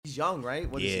He's young, right?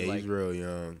 What is Yeah, he like? he's real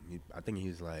young. I think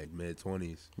he's like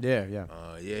mid-20s. Yeah.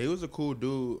 Yeah, he was a cool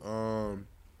dude.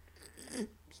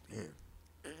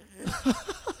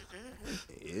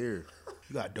 Here.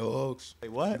 You got dogs?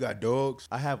 Wait, what? You got dogs?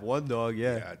 I have one dog,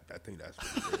 yeah. Yeah, I think that's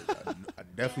what it is. I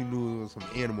definitely knew there was some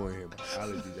animal in here. My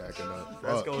allergy jacking up.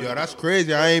 That's going- Yo, that's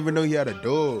crazy. I didn't even know he had a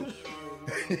dog.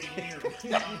 I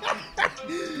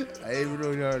didn't even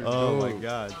know he had a dog. Oh, my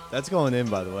God. That's going in,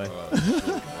 by the way. Shit,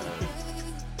 man.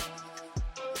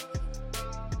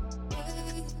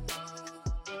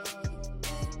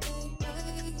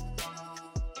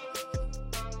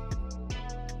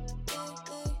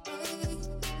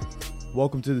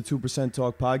 Welcome to the 2%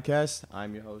 Talk podcast.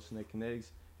 I'm your host, Nick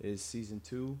Kniggs. It is season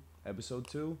 2, episode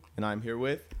 2, and I'm here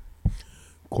with...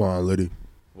 QUANLITTY.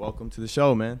 Welcome to the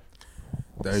show, man.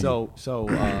 Thank you.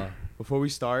 So, before we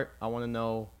start, I want to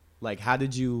know, like, how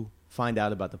did you find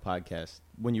out about the podcast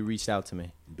when you reached out to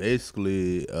me?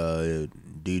 Basically,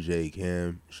 DJ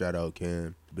Cam, shout out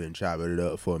Cam, been chopping it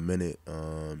up for a minute.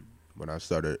 When I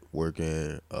started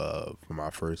working for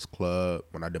my first club,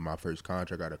 when I did my first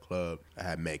contract at a club, I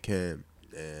had met Cam,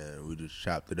 and we just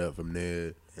chopped it up from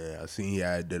there. And I seen he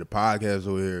had did a podcast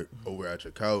over at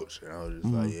your couch, and I was just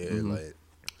like, yeah, like,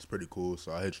 it's pretty cool.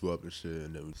 So I hit you up and shit,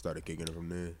 and then we started kicking it from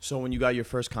there. So when you got your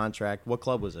first contract, what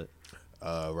club was it?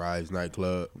 Rise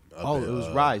nightclub. It was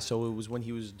Rise. So it was when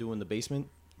he was doing the basement?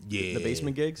 Yeah. The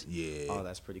basement gigs? Yeah. Oh,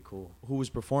 that's pretty cool. Who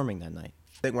was performing that night?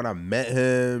 I think when I met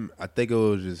him, I think it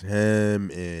was just him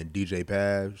and DJ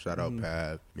Pav. Shout out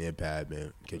Pav. Me and Pav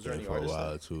been kicking it for a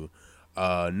while too.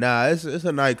 Nah, it's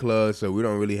a nightclub, so we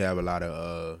don't really have a lot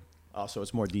of Oh, so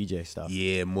it's more DJ stuff.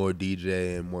 yeah, more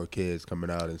DJ and more kids coming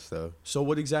out and stuff. So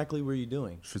what exactly were you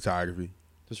doing? Photography.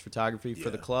 Just photography for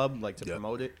the club, like to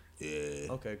promote it?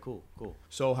 Yeah. Okay, cool.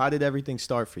 So how did everything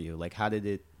start for you? Like how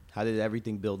did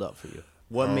everything build up for you?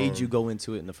 What made you go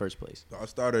into it in the first place? So I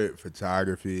started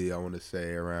photography, I want to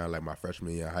say, around like my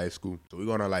freshman year of high school. So we're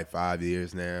going on like 5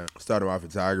 years now. Started my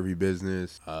photography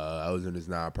business. I was in this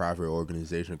nonprofit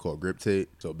organization called Grip Tape.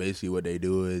 So basically what they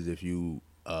do is if you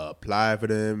apply for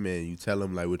them and you tell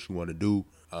them like what you want to do,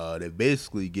 they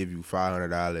basically give you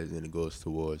 $500 and it goes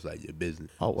towards like your business.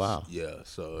 Oh, wow. Yeah,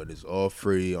 so it's all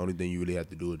free. Only thing you really have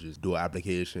to do is just do an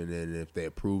application, and if they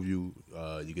approve you,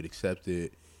 you get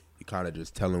accepted. You kind of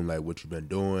just tell them like what you've been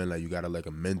doing, like you got like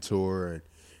a mentor and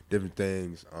different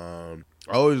things. I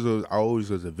always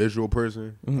was a visual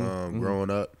person. Growing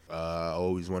up, I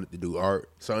always wanted to do art.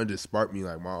 Something just sparked me.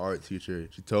 Like my art teacher,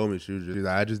 she told me she was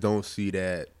like, I just don't see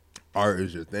that art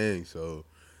is your thing. So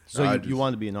you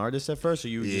wanted to be an artist at first, or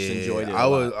you just enjoyed it? I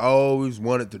always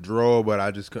wanted to draw, but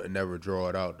I just couldn't never draw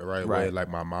it out the right way, like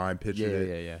my mind pictured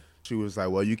it. Yeah. She was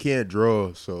like, well, you can't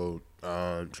draw, so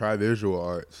try visual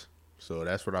arts. So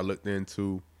that's what I looked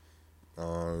into,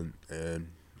 and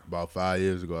about 5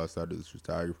 years ago, I started this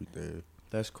photography thing.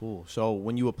 That's cool. So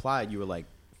when you applied, you were like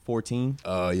 14?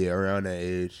 Yeah, around that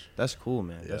age. That's cool,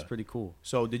 man. Yeah. That's pretty cool.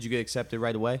 So did you get accepted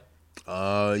right away?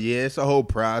 Yeah, it's a whole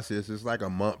process. It's like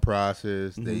a month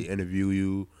process. They interview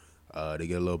you. They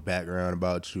get a little background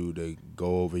about you. They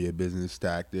go over your business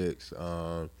tactics,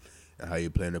 and how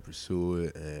you plan to pursue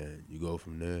it, and you go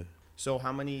from there. So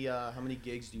how many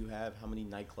gigs do you have? How many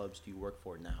nightclubs do you work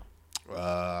for now?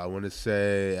 I want to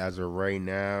say as of right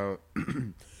now,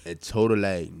 in total,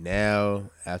 like now,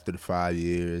 after the 5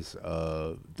 years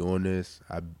of doing this,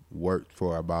 I worked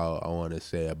for about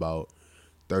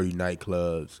 30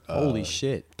 nightclubs. Holy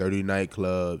shit. 30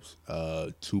 nightclubs,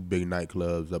 2 big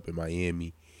nightclubs up in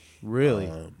Miami. Really?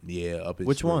 Yeah, up in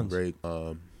Which Spring ones? Break.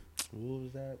 What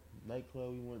was that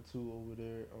nightclub we went to over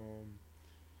there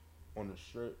on the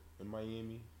strip in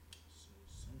Miami?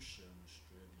 Some shit on the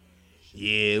strip, man.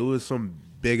 Yeah, it was some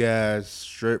big ass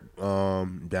strip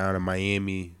down in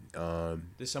Miami.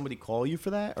 Did somebody call you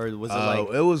for that, or was it like?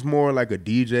 It was more like a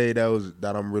DJ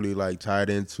that I'm really like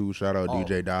tied into. Shout out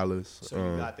DJ Dollars. So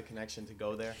you got the connection to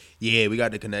go there? Yeah, we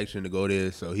got the connection to go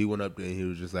there. So he went up there and he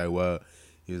was just like, well,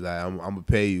 he was like, I'm gonna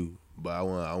pay you, but I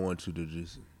want you to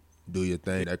just do your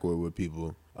thing, network with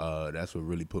people. That's what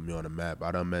really put me on the map.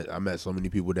 I met so many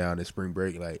people down in Spring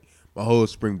Break. Like my whole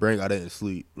Spring Break, I didn't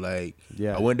sleep. Like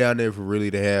Yeah. I went down there for really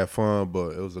to have fun, but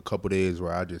it was a couple days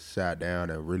where I just sat down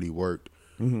and really worked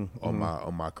on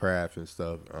my craft and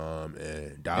stuff.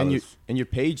 And Dollars. And your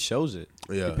page shows it.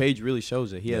 Yeah. Your page really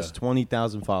shows it. He has Yeah.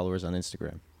 20,000 followers on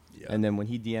Instagram. Yeah. And then when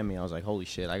he DM'd me, I was like, holy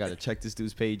shit, I got to check this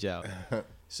dude's page out.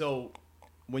 So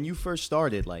when you first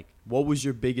started, like, what was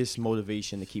your biggest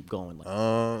motivation to keep going? Like,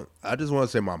 I just want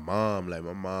to say my mom. Like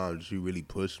my mom, she really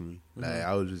pushed me. Like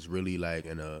I was just really like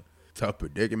in a tough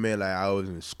predicament. Like I was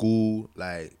in school.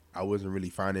 Like I wasn't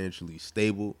really financially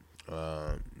stable.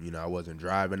 You know, I wasn't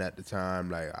driving at the time.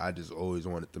 Like, I just always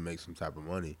wanted to make some type of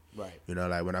money. Right. You know,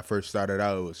 like when I first started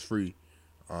out, it was free.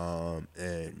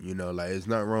 And you know, like it's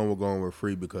nothing wrong with going with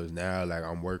free because now, like,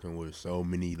 I'm working with so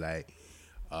many like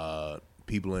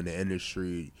people in the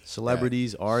industry,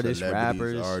 Celebrities, artists,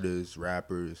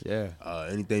 rappers. Yeah.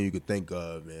 Anything you could think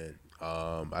of, man.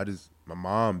 My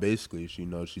mom basically, she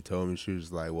told me, she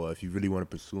was like, well, if you really want to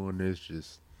pursue on this,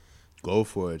 just go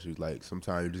for it. She's like,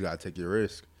 sometimes you just gotta take your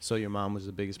risk. So your mom was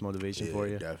the biggest motivation for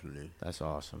you? Definitely. That's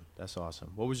awesome. That's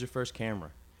awesome. What was your first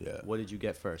camera? Yeah. What did you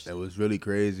get first? And what's really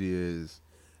crazy is,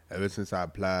 ever since I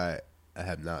applied, I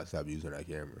have not stopped using that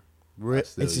camera.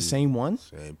 It's the same one?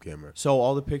 Same camera. So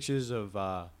all the pictures of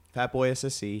Fatboy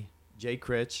SSC, Jay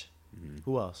Critch,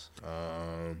 who else?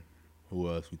 Who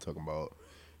else we talking about?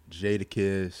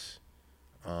 Jadakiss,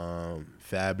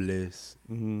 Fabulous.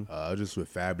 I was just with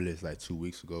Fabulous like 2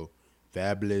 weeks ago.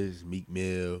 Fabulous, Meek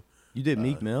Mill. You did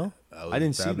Meek Mill? I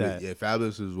didn't see that. Yeah,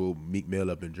 Fabulous was with Meek Mill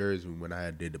up in Jersey when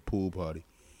I did the pool party.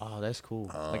 Oh, that's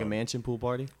cool. Like a mansion pool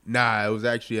party? Nah, it was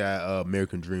actually at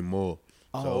American Dream Mall.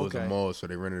 Oh, so it was a mall, so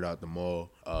they rented out the mall.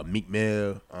 Meek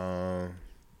Mill, Jada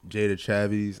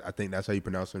Chavis, I think that's how you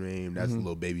pronounce her name. That's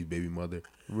Lil Baby's baby mother.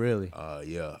 Really?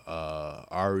 Yeah.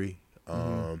 Ari,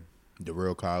 the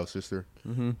real Kyle's sister.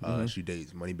 She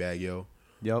dates Moneybagg Yo.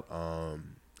 Yep.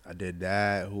 I did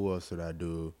that. Who else did I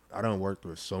do? I done worked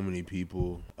with so many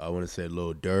people. I want to say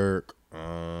Lil Durk,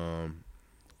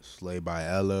 Slay by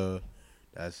Ella.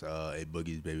 That's A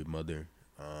Boogie's baby mother.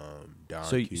 Don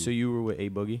Q. So you were with A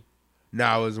Boogie? No,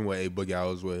 I wasn't with A Boogie. I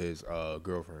was with his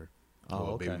girlfriend.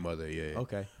 Oh, okay. Baby mother, yeah.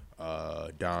 Okay.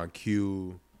 Don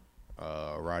Q,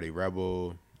 Roddy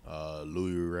Rebel,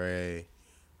 Louis Ray,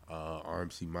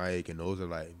 RMC Mike, and those are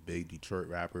like big Detroit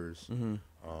rappers.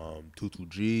 22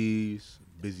 G's,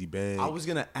 Busy Bang. I was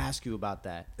gonna ask you about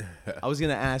that.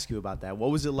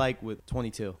 What was it like with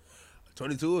 22?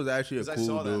 22 was actually a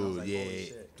cool dude. Like,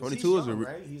 yeah, 22 is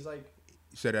right. He's like,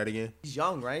 say that again. He's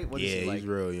young, right? What is he like? He's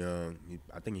real young.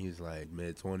 I think he's like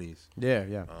mid-20s.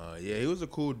 Yeah. Yeah, he was a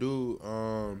cool dude.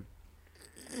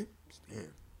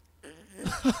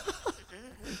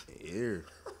 Here.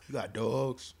 You got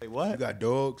dogs? Wait, what? You got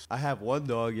dogs? I have one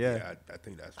dog, yeah. I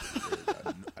think that's what it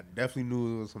is. I definitely knew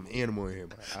there was some animal in here.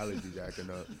 My allergies acting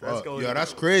up.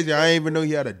 That's crazy. I didn't even know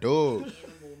he had a dog.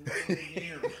 I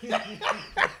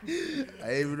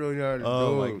didn't even know he had a dog.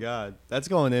 Oh, my God. That's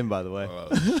going in, by the way.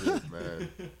 Oh, shit,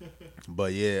 man.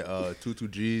 But, yeah, 22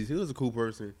 G's. He was a cool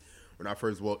person. When I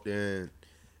first walked in,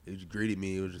 he just greeted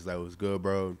me. It was just like, what's good,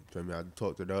 bro? I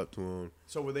talked it up to him.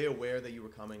 So were they aware that you were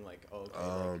coming? Like, oh,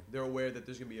 okay, like they're aware that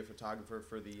there's gonna be a photographer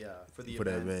for the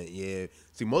event. Yeah.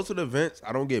 See, most of the events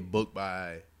I don't get booked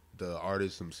by the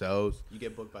artists themselves. You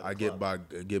get booked by the club.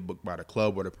 Get booked by the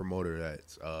club or the promoter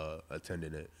that's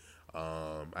attending it.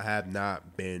 I have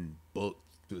not been booked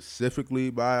specifically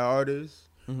by artists,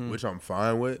 which I'm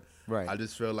fine with. Right. I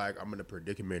just feel like I'm in a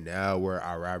predicament now where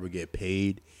I'd rather get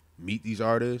paid, meet these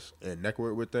artists and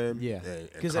network with them, and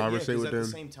conversate with them. At the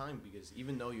same time, because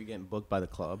even though you're getting booked by the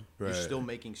club, you're still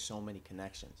making so many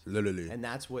connections. Literally, and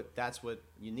that's what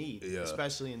you need,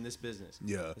 especially in this business.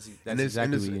 Yeah, that's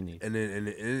exactly what you need. And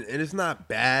it's not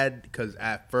bad because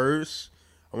at first,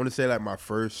 I want to say like my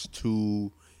first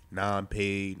 2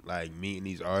 non-paid like meeting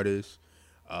these artists,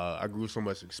 I grew so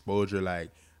much exposure.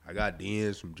 Like I got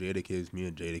DMs from Jadakiss. Me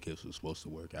and Jadakiss was supposed to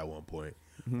work at one point.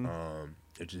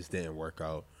 It just didn't work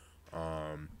out.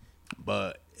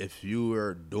 But if you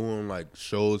are doing like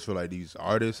shows for like these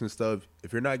artists and stuff,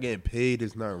 if you're not getting paid,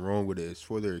 there's nothing wrong with it. It's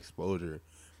for their exposure.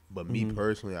 But me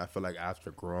personally, I feel like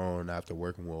after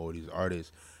working with all these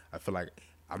artists, I feel like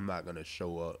I'm not gonna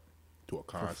show up to a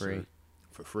concert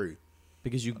for free.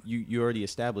 Because you already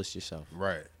established yourself.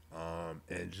 Right.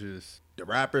 And just the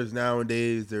rappers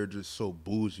nowadays, they're just so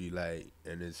bougie, like,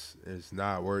 and it's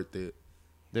not worth it.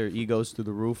 Their egos through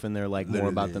the roof, and they're like more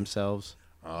about themselves.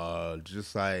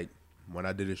 Just like when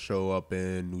I did a show up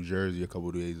in New Jersey a couple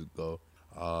of days ago,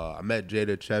 I met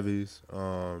Jada Chavis.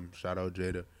 Shout out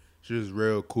Jada. She was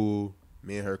real cool.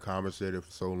 Me and her conversated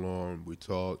for so long. We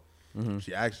talked.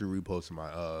 She actually reposted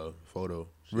my photo.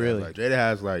 Really? Jada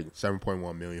has like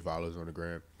 7.1 million followers on the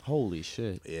gram. Holy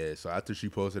shit. Yeah, so after she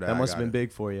posted that must have been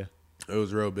big for you. It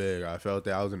was real big. I felt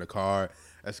that. I was in the car.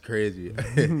 That's crazy.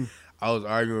 I was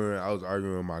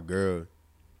arguing with my girl,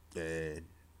 and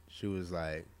she was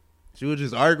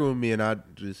just arguing with me, and I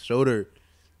just showed her,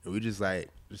 and we just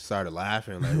started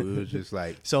laughing. Like we was just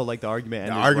like, so like the argument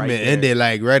ended. Ended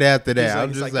like right after that. Like,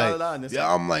 I'm just like,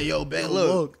 yeah, I'm like, yo, babe,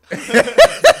 look.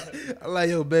 I'm like,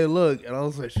 yo, babe, look, and I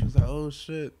was like, she was like, oh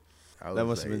shit. That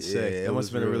must have been sick. That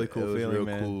must have been a really cool feeling,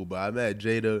 man. Cool. But I met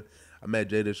Jada. I met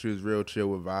Jada. She was real chill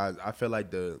with vibes. I feel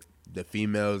like the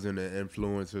females and the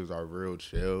influencers are real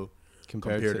chill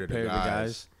compared to the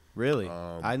guys. Really?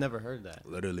 I never heard that.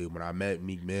 Literally, when I met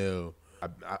Meek Mill,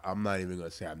 I'm not even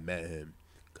gonna say I met him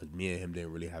because me and him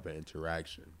didn't really have an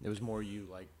interaction. It was more you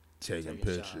like taking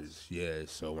pictures. Shots. Yeah.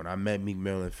 So when I met Meek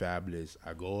Mill and Fabulous,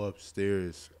 I go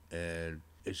upstairs and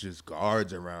it's just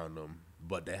guards around them,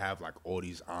 but they have like all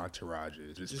these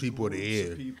entourages, just people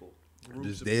there,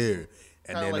 just there.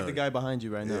 And kind of like the guy behind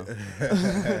you right now.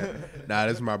 Nah,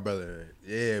 that's my brother.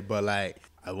 Yeah, but like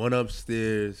I went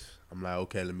upstairs. I'm like,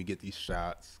 okay, let me get these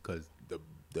shots because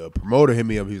the promoter hit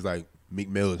me up. He was like, Meek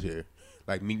Mill is here.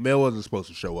 Like Meek Mill wasn't supposed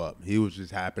to show up. He was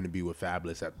just happened to be with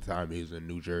Fabulous at the time. He was in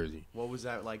New Jersey. What was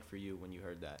that like for you when you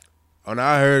heard that? When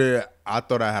I heard it, I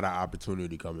thought I had an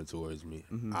opportunity coming towards me.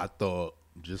 Mm-hmm. I thought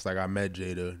just like I met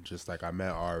Jada, just like I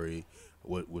met Ari,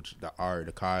 which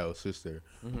the Kyle sister.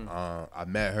 Mm-hmm. I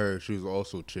met her. She was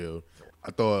also chill.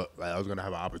 I thought like I was gonna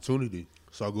have an opportunity.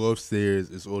 So I go upstairs.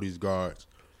 It's all these guards.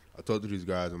 I talk to these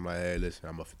guys. I'm like, hey, listen,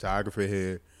 I'm a photographer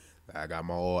here. I got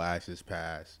my all access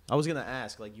pass. I was gonna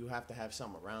ask, like, you have to have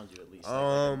something around you at least.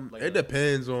 It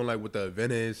depends on like what the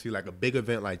event is. See, like a big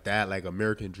event like that, like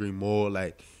American Dream Mall,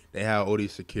 like they have all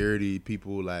these security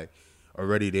people like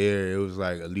already there. It was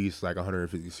like at least like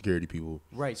 150 security people.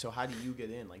 Right. So how do you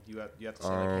get in? Like, do you have to say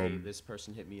like, hey, this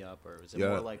person hit me up, or is it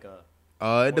more like a?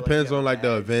 It depends on like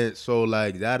the event. So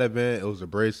like that event, it was a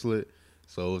bracelet.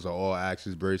 So it was an all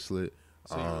access bracelet.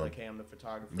 So you were like, hey, I'm the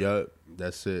photographer. Yep,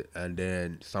 that's it. And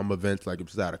then some events, like if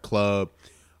it's at a club,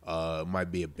 it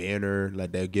might be a banner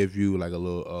like they'll give you, like a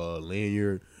little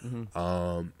lanyard.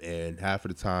 Mm-hmm. And half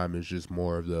of the time it's just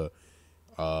more of the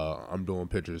I'm doing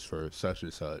pictures for such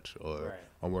and such, or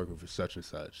I'm working for such and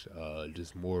such.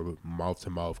 Just more mouth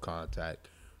to mouth contact.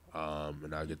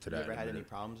 And I'll get to that. You ever had any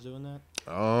problems doing that?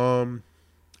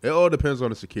 It all depends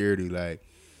on the security. Like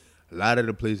a lot of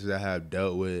the places I have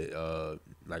dealt with,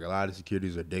 like a lot of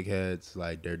securities are dickheads.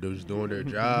 Like they're just doing their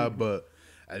job, but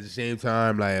at the same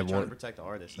time, like they're trying to protect the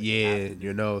artist. Like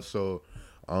you know. So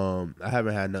I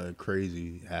haven't had nothing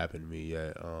crazy happen to me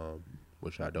yet,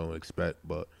 which I don't expect.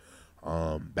 But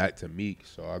back to Meek.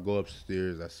 So I go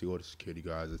upstairs. I see all the security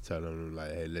guys. I tell them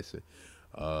like, hey, listen,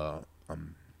 I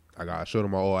showed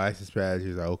him my all access pass.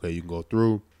 He's like, okay, you can go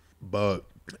through. But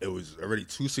it was already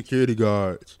 2 security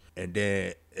guards, and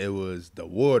then it was the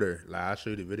water. Like I'll show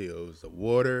you the video. It was the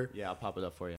water. Yeah, I'll pop it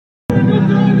up for you.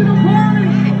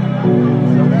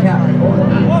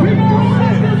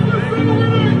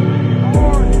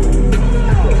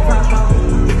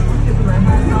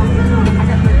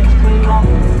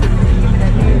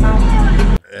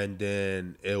 And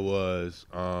then it was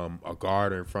a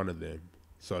guard in front of them.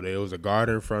 So there was a guard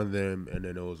in front of them, and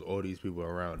then there was all these people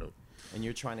around them. And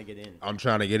you're trying to get in. I'm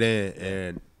trying to get in,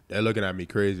 and they're looking at me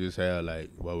crazy as hell. Like,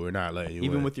 well, we're not letting you in.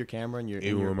 Even with your camera and your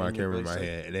with my camera in my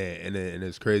hand, and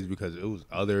it's crazy because it was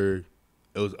other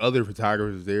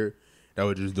photographers there that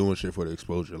were just doing shit for the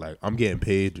exposure. Like, I'm getting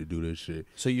paid to do this shit.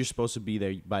 So you're supposed to be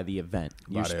there by the event.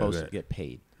 You're supposed to get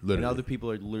paid. Literally. And other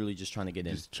people are literally just trying to get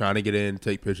in. Just trying to get in,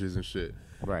 take pictures and shit.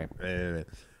 Right. And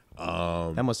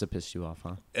that must have pissed you off,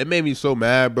 huh? It made me so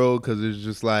mad, bro, because it's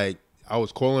just like I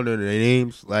was calling their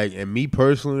names. Like, and me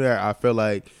personally, I feel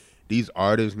like these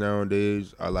artists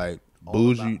nowadays are like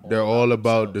bougie. They're all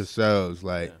about themselves.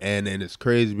 Like, and it's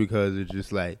crazy because it's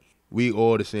just like we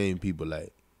all the same people.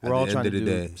 Like, we're all trying to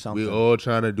do something. We all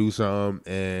trying to do something.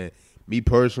 And me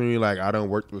personally, like, I done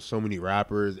worked with so many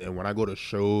rappers, and when I go to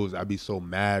shows, I be so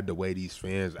mad the way these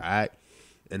fans act,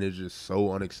 and it's just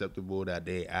so unacceptable that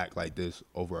they act like this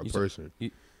over a person.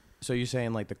 So you're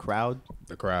saying like the crowd?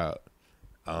 The crowd.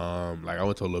 Like I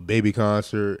went to a Lil Baby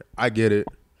concert. I get it.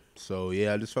 So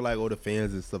yeah, I just feel like all the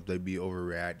fans and stuff, they be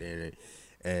overreacting,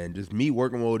 and just me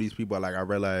working with all these people, like I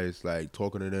realized, like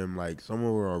talking to them, like some of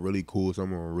them are really cool, some of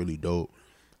them are really dope.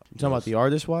 You talking about the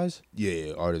artist wise?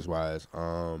 Yeah, artist wise.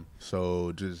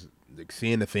 So just like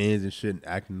seeing the fans and shit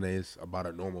acting this about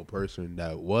a normal person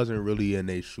that wasn't really in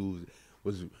their shoes,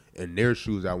 was in their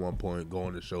shoes at one point,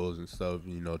 going to shows and stuff,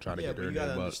 you know, trying to get their name up. Yeah, but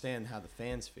you gotta understand how the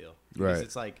fans feel. Because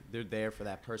it's like they're there for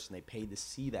that person. They paid to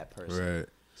see that person. Right.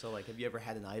 So like, have you ever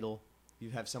had an idol?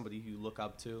 You have somebody who you look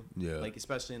up to? Yeah. Like,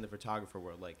 especially in the photographer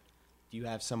world. Like, do you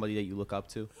have somebody that you look up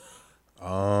to?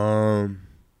 I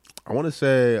want to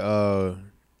say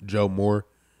Joe Moore.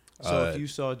 So if you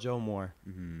saw Joe Moore,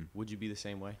 would you be the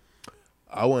same way?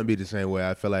 I wouldn't be the same way.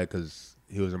 I feel like because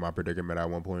he was in my predicament at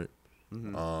one point.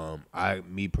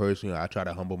 Me personally, I try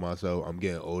to humble myself. I'm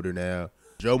getting older now.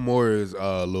 Joe Moore is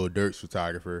Lil Durk's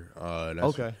photographer.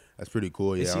 That's pretty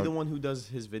cool. Is he the one who does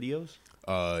his videos?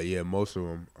 Yeah, most of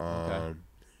them.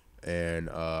 and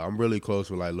I'm really close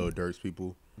with like Lil Durk's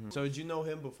people. So did you know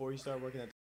him before you started working at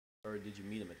or did you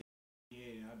meet him at Yeah,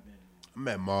 I've been. I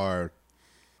met Mar.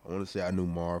 I want to say I knew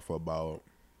Mar for about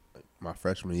like, my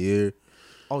freshman year.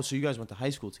 Oh, so you guys went to high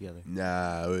school together?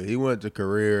 Nah, he went to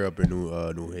career up in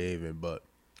New Haven, but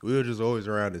we were just always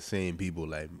around the same people.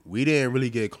 Like we didn't really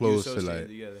get close to like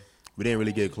together. we didn't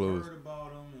really I get always close. heard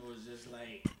about him. It was just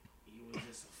like he was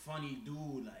just a funny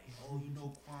dude. Like, oh, you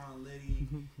know, QUANLITTY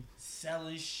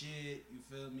selling shit. You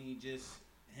feel me? Just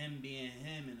him being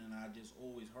him, and then I just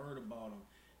always heard about him.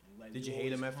 And, like, Did we you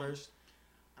hate him always at come- first?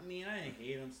 I mean, I didn't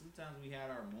hate him. Sometimes we had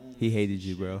our moments. He hated and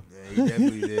you, shit. bro. Yeah, he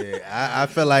definitely did. I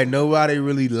felt like nobody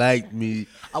really liked me.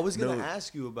 I was gonna No.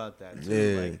 ask you about that too.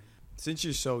 Yeah. Like, since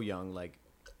you're so young, like,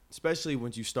 especially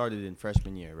when you started in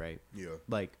freshman year, right? Yeah.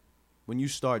 Like, when you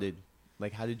started,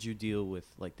 like, how did you deal with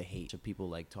like the hate of people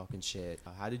like talking shit?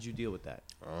 How did you deal with that?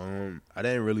 I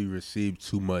didn't really receive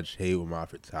too much hate with my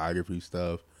photography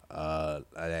stuff.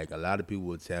 Like a lot of people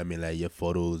would tell me like your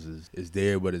photos is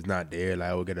there, but it's not there. Like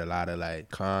I would get a lot of like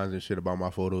cons and shit about my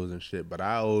photos and shit, but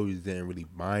I always didn't really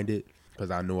mind it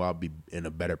because I knew I'd be in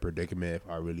a better predicament if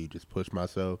I really just pushed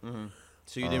myself.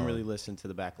 So you didn't really listen to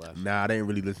the backlash. Nah, I didn't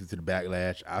really listen to the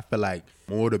backlash. I feel like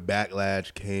more of the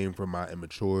backlash came from my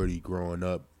immaturity growing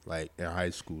up, like in high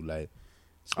school. Like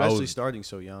I Especially was- starting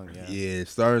so young. Yeah. yeah,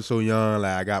 starting so young,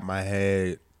 like I got my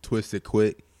head twisted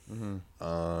quick.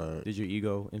 Did your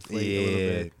ego inflate a little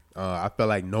Yeah, bit? I felt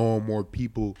like knowing more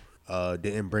people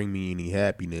didn't bring me any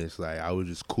happiness. Like I was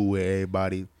just cool with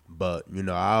everybody, but you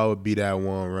know I would be that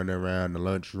one running around the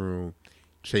lunchroom,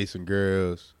 chasing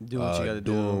girls, Doing what you gotta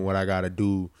do. doing what I gotta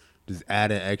do, just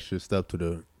adding extra stuff to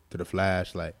the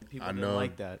flash. Like People I didn't know,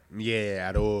 like that. yeah,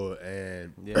 at all.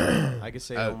 And Yeah, I could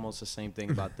say I- almost the same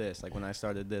thing about this. Like when I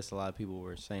started this, a lot of people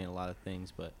were saying a lot of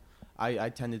things, but I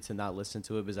tended to not listen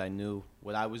to it because I knew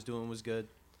what I was doing was good,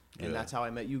 and Yeah. that's how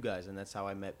I met you guys, and that's how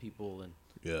I met people, and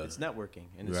yeah, it's networking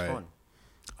and it's Right.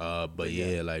 fun. but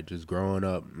yeah, like just growing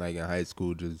up, like in high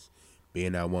school, just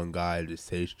being that one guy, just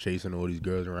chasing all these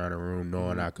girls around the room,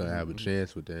 knowing I couldn't have a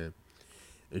chance with them.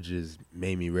 It just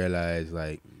made me realize,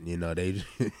 like, you know, they.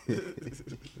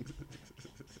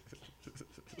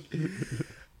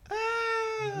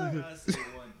 I gotta say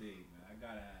one thing, man. I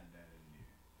gotta add that in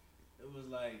there. It was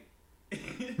like.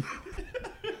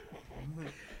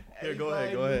 Here, go ahead,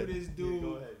 everybody go ahead. knew this dude Go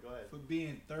ahead. for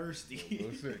being thirsty.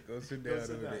 Go sit Go down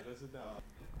sit over down. there. Go sit down.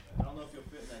 I don't know if you'll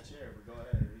fit in that chair, but go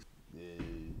ahead. Yeah,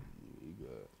 you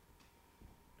good.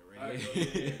 Alright, go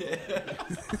ahead.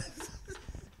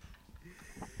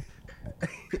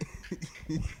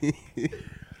 Alright,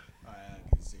 I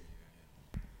can see it.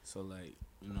 So like,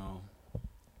 you know,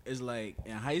 it's like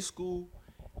in high school,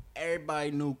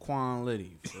 everybody knew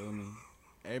QUANLITTY, you feel me?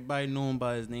 Everybody knew him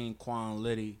by his name,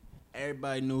 QUANLITTY.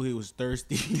 Everybody knew he was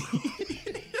thirsty.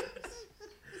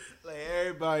 Like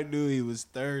everybody knew he was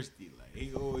thirsty. Like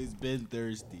he always been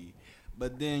thirsty.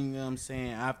 But then, you know what I'm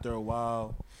saying, after a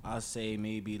while, I'll say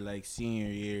maybe like senior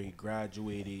year, he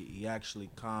graduated. He actually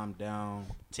calmed down,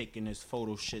 taking his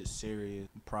photo shit serious.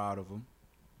 I'm proud of him.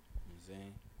 You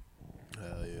know what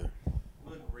I'm saying? Hell yeah.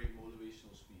 What a great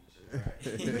motivational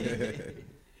speech.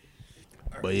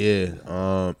 But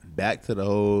yeah, back to the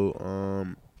whole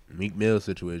Meek Mill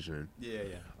situation. Yeah.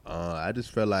 I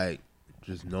just felt like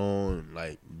just knowing,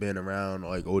 like, being around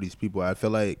like all these people. I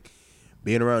feel like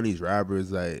being around these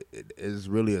rappers, like, it's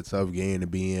really a tough game to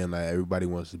be in. Like, everybody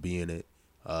wants to be in it.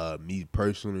 Me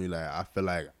personally, like, I feel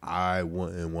like I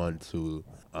wouldn't want to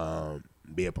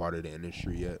be a part of the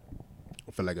industry yet.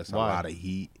 I feel like it's a Why? lot of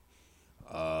heat.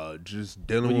 Just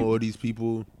dealing with all these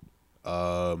people.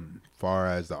 Far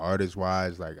as the artist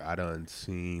wise, like, I done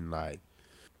seen like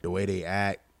the way they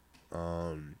act.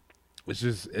 It's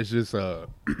just a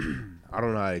I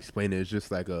don't know how to explain it. It's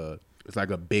just like it's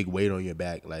like a big weight on your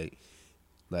back. Like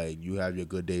you have your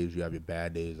good days, you have your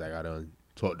bad days. Like I done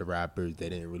talked to rappers, they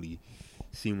didn't really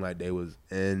seem like they was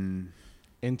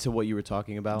Into what you were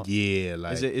talking about. yeah,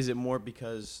 like Is it more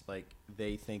because like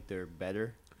they think they're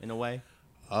better in a way,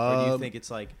 or do you think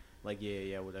it's like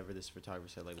yeah whatever this photographer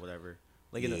said, like whatever,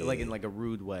 like in a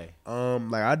rude way?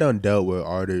 like I done dealt with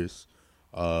artists.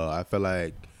 I feel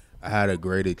like I had a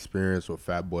great experience with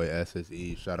Fatboy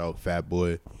SSE. Shout out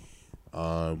Fatboy.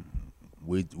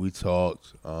 We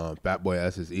talked. Fatboy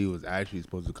SSE was actually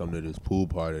supposed to come to this pool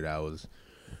party that I was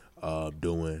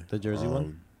doing. The Jersey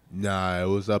one? Nah, it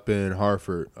was up in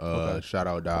Hartford. Okay. Shout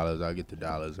out Dollars. I'll get to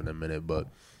Dollars in a minute. But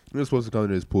he was supposed to come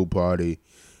to this pool party.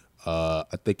 I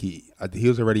think he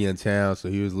was already in town, so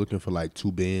he was looking for like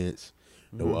 2 bands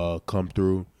to come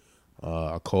through.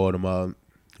 I called him up.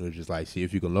 It was just like, see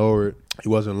if you can lower it. He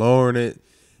wasn't lowering it,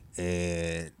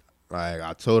 and like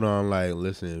I told him, like,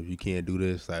 listen, if you can't do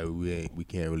this, like we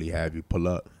can't really have you pull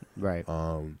up. Right.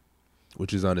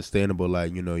 Which is understandable.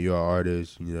 Like, you're an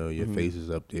artist, your face is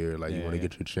up there, like you want to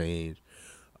get your change.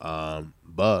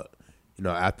 But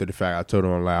after the fact, I told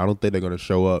him, like, I don't think they're gonna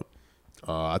show up.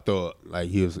 I thought like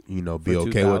he was, be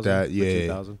okay with that.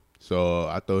 Yeah. So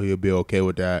I thought he'll be okay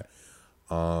with that.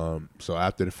 So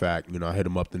after the fact, I hit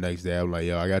him up the next day. I'm like,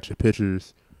 yo, I got your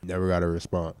pictures. Never got a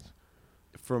response.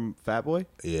 From Fat Boy?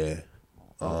 Yeah.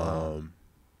 So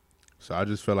I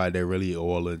just feel like they're really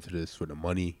all into this for the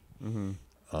money. Mm-hmm.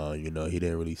 He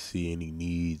didn't really see any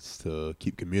needs to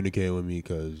keep communicating with me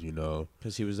because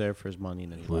he was there for his money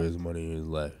and then his money and his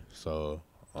left. So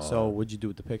what'd you do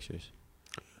with the pictures?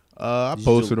 I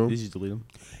posted them. Did you delete them?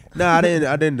 Nah, I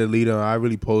didn't delete them. I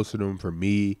really posted them for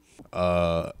me.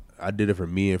 I did it for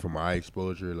me and for my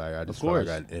exposure. Like, I just felt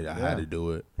like I had to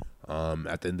do it.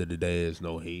 At the end of the day, there's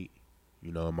no hate,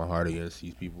 in my heart against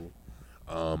these people.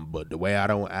 But the way I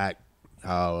don't act,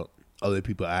 how other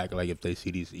people act, like if they see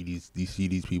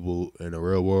these people in the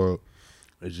real world,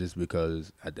 it's just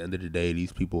because at the end of the day,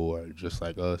 these people are just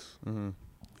like us. Mm-hmm.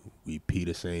 We pee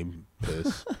the same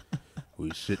piss. We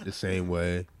shit the same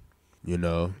way.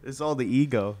 It's all the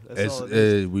ego. That's all it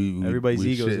is. Everybody's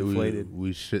ego is inflated.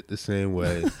 We shit the same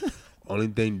way. Only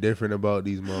thing different about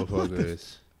these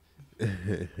motherfuckers.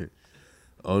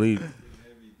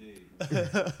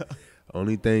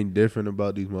 only thing different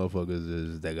about these motherfuckers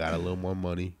is they got a little more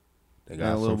money. They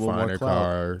got some finer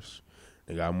cars.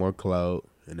 They got more clout,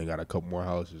 and they got a couple more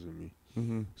houses than me.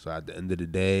 Mm-hmm. So at the end of the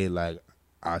day, like,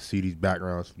 I see these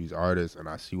backgrounds for these artists, and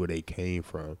I see where they came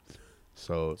from.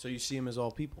 So you see them as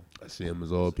all people. I see them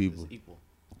as all people. As equal.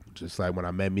 Just like when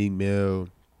I met Meek Mill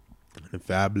and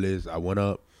Fabulous, I went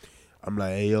up. I'm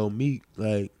like, hey, yo, Meek.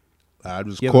 Like, I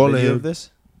was calling him. You have a video of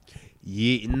this?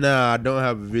 Yeah, nah, I don't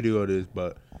have a video of this,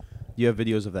 but you have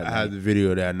videos of that night? I have the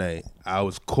video of that night. I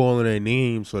was calling their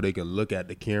names so they can look at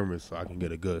the camera so I can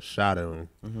get a good shot of them.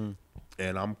 Mm-hmm.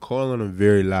 And I'm calling them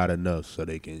very loud enough so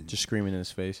they can... Just screaming in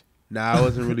his face? Nah, I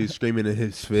wasn't really screaming in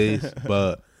his face,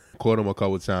 but called him a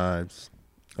couple times.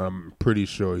 I'm pretty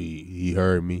sure he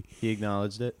heard me. He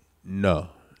acknowledged it? No.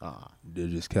 They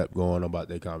just kept going about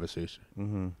their conversation.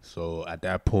 Mm-hmm. So at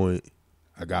that point,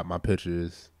 I got my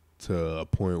pictures to a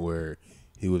point where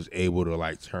he was able to,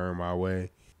 like, turn my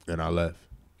way, and I left.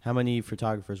 How many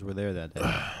photographers were there that day?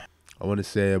 I want to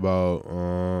say about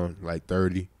like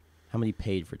 30. How many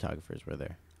paid photographers were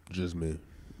there? Just me.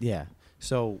 Yeah.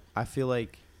 So I feel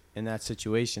like in that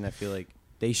situation, I feel like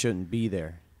they shouldn't be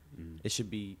there. It should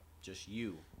be just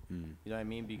you. You know what I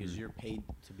mean? Because you're paid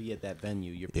to be at that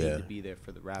venue. You're paid to be there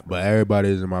for the rappers. But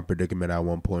everybody's in my predicament at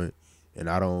one point, and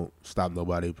I don't stop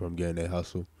nobody from getting their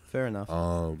hustle. Fair enough.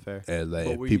 Fair. And like,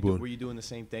 but were you doing the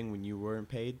same thing when you weren't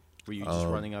paid? Were you just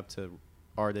running up to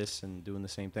artists and doing the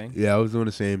same thing? Yeah, I was doing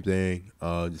the same thing.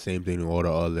 The same thing all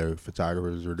the other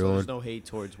photographers were doing. So there's no hate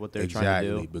towards what they're trying to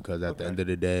do? Exactly, because at the end of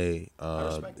the day,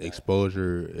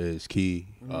 exposure is key.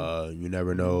 You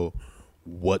never know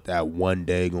what that one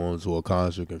day going to a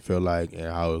concert can feel like and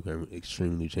how it can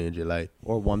extremely change your life.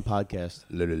 Or one podcast.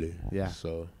 Literally. Yeah.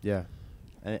 So. Yeah.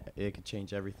 And it could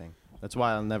change everything. That's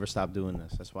why I'll never stop doing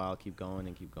this. That's why I'll keep going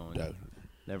and keep going. Definitely.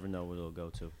 Never know what it'll go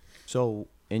to. So,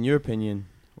 in your opinion,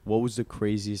 what was the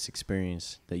craziest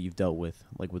experience that you've dealt with,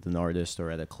 like with an artist or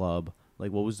at a club?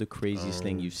 Like, what was the craziest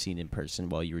thing you've seen in person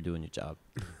while you were doing your job?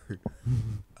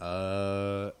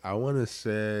 I want to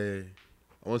say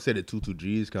the 22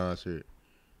 G's concert.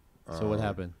 So what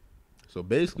happened? So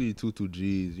basically, 22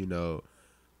 G's,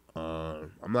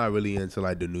 I'm not really into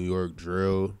like the New York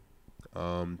drill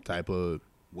type of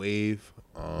wave.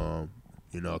 A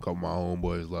couple of my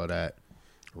homeboys love that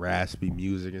raspy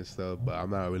music and stuff, but I'm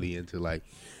not really into like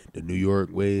the New York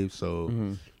wave. So,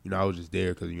 I was just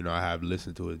there because, I have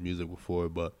listened to his music before,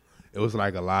 but it was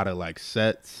like a lot of like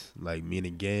sets, like me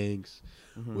and Gangs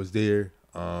was there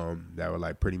that were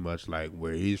like pretty much like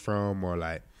where he's from or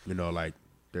like, like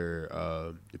they're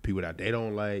the people that they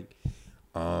don't like.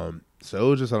 So it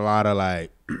was just a lot of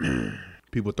like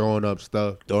people throwing up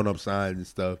signs and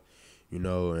stuff, and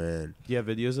do you have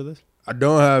videos of this? I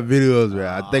don't have videos, man.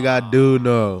 I think I do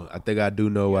know.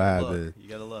 What happened. You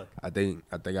gotta look. I think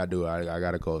I do. I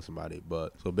gotta call somebody.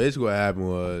 But so basically, what happened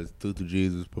was 22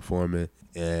 G's was performing,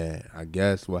 and I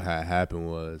guess what had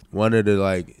happened was one of the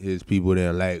like his people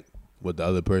didn't like what the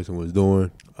other person was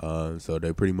doing, so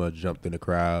they pretty much jumped in the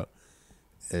crowd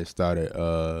and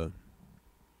started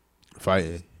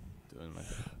fighting.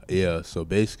 Yeah. So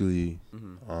basically,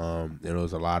 there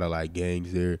was a lot of like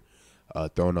gangs there,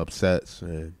 throwing up sets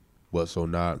and what so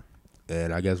not.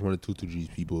 And I guess one of 22 G's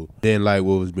people didn't like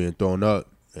what was being thrown up,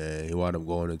 and he wound up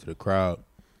going into the crowd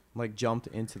Like jumped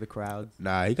into the crowd?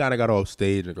 Nah, he kind of got off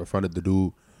stage and confronted the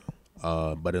dude.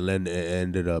 But it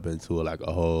ended up into like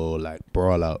a whole like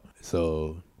brawl out.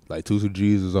 So like Tusu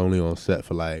G's was only on set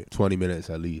for like 20 minutes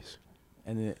at least.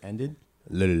 And then it ended?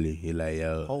 Literally, he like,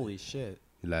 yo. Holy shit.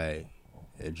 He like,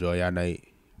 enjoy your night,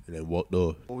 and then walked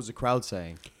off. What was the crowd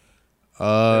saying? They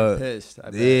They were pissed.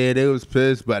 I bet. Yeah, they was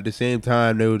pissed, but at the same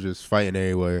time, they were just fighting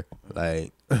everywhere.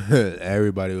 Like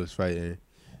everybody was fighting.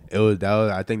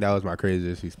 I think that was my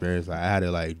craziest experience. Like I had to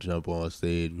like jump on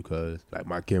stage because like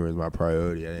my camera is my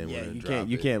priority. I didn't want to drop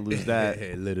you can't lose that.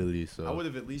 Literally. So I would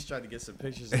have at least tried to get some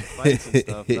pictures of the fights and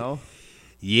stuff. No.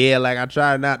 Yeah, like I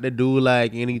try not to do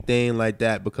like anything like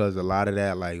that because a lot of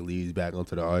that like leads back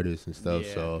onto the artists and stuff.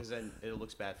 Yeah, so because then it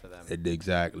looks bad for them.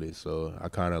 Exactly. So I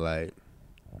kind of like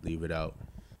leave it out.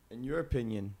 In your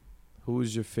opinion, who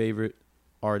is your favorite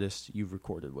artist you've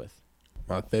recorded with?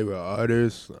 My favorite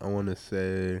artist, I want to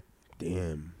say,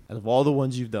 damn. Out of all the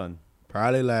ones you've done.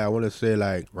 Probably like, I want to say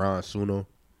like Ron Suno.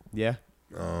 Yeah?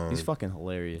 He's fucking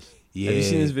hilarious. Yeah. Have you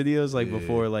seen his videos like Yeah.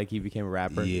 before like he became a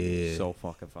rapper? Yeah. So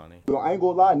fucking funny. Yo, I ain't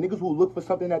gonna lie, niggas will look for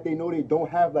something that they know they don't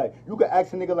have. Like, you could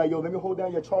ask a nigga like, yo, let me hold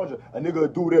down your charger. A nigga will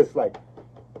do this, like,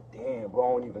 damn, bro,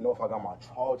 I don't even know if I got my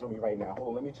charger on me right now. Hold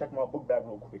on, let me check my book bag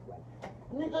real quick. Like,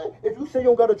 nigga, if you say you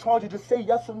don't got a charger, just say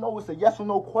yes or no. It's a yes or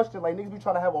no question. Like, niggas be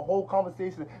trying to have a whole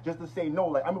conversation just to say no.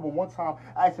 Like, I remember one time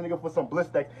I asked a nigga for some bliss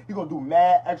decks. He gonna do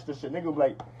mad extra shit. Nigga be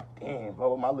like, damn,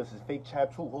 bro, my list is fake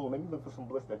chap 2. Hold on, let me look for some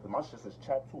bliss decks. My shit is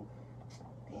chap 2.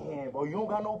 Damn, bro, you don't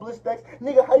got no bliss decks?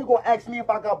 Nigga, how you gonna ask me if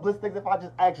I got bliss decks if I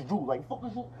just asked you? Like, fuck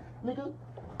is you, nigga?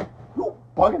 You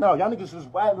bugging out. Y'all niggas just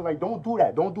wilding. Like, don't do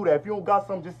that. Don't do that. If you don't got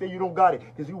something, just say you don't got it,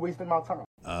 because you wasting my time.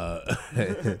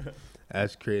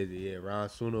 That's crazy. Yeah, Ron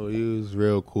Suno, he was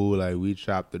real cool. Like, we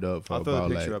chopped it up for I'll throw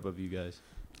about a picture like, up of you guys.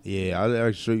 yeah,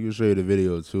 I'll show you the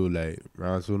video too. Like,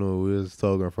 Ron Suno, we was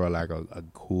talking for like a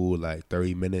cool like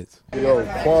 30 minutes. Yo,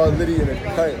 QUANLITTY in the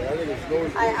cut. That nigga's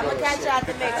going. Alright, I'm gonna catch you at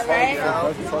the mix,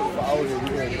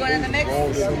 right? You going in the mix?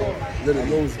 Little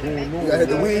nose going on. I had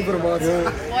to wave for the monster.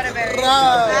 Waterbury.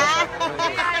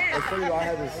 I tell you, I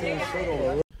had the same shirt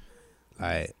on.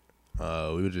 Like,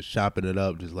 we were just chopping it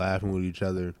up, just laughing with each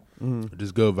other.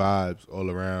 Just good vibes all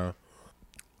around.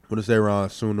 I'm gonna say Ron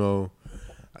Suno.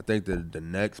 I think that the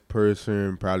next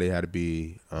person probably had to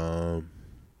be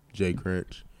Jay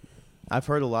Crinch. I've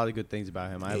heard a lot of good things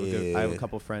about him. I have a Yeah.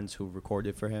 couple friends who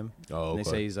recorded for him. Oh, And they okay.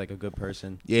 say he's like a good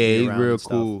person. to Yeah, be he's around real and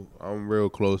stuff. cool. I'm real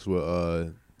close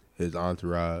with his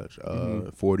entourage,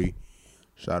 40.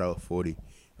 Shout out 40.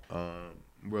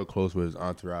 Real close with his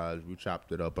entourage. We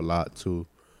chopped it up a lot too.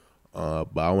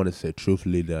 But I want to say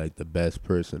truthfully that like the best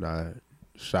person I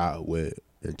shot with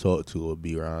and talked to would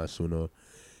be Ron Suno.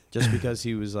 Just because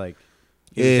he was like,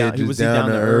 He was down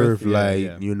to earth. Yeah, Like,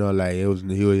 yeah. you know, like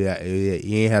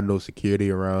he ain't had no security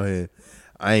around him.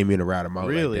 I ain't mean to rat him out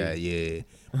Really? like that. Yeah,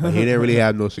 but he didn't really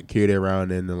have no security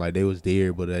around him. And like they was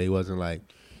there, but he wasn't like,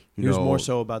 He was more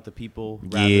so about the people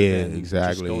rather Yeah, than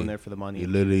exactly. just going there for the money. He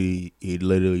literally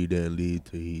didn't leave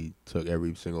till he took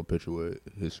every single picture with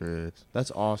his friends.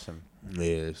 That's awesome.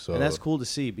 Yeah, so And that's cool to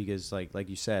see because like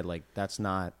you said, like that's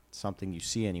not something you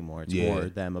see anymore. It's Yeah. more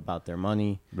them about their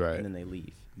money Right. and then they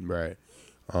leave. Right.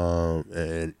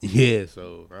 And yeah,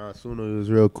 so Ron Suno was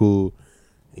real cool.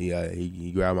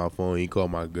 He grabbed my phone. He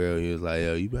called my girl. He was like,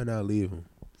 "Yo, you better not leave him."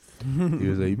 He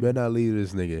was like, "You better not leave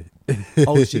this nigga."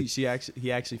 Oh, he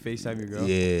actually FaceTime your girl?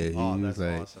 Yeah, he Oh, was that's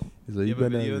like, awesome. he's like, You have a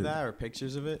better not video of leave-" that or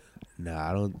pictures of it? Nah,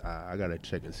 I don't. I gotta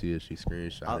check and see if she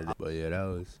screenshotted it. But yeah, that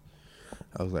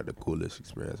was like the coolest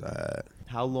experience I had.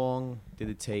 How long did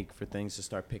it take for things to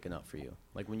start picking up for you?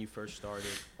 Like when you first started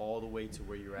all the way to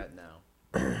where you're at now.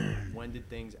 When did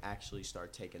things actually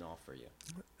start taking off for you?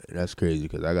 And that's crazy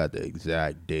because I got the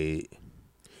exact date.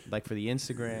 Like for the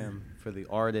Instagram, for the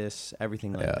artists,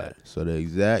 everything like Yeah. that. So the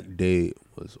exact date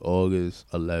was August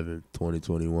 11th,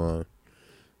 2021.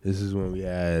 This is when we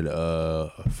had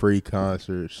a free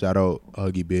concert. Shout out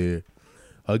Huggy Bear.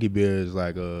 Huggy Bear is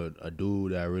like a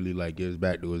dude that really like gives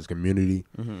back to his community.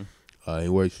 Mm-hmm. He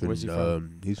works for. Where's he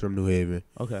from? He's from New Haven.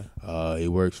 Okay. He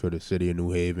works for the city of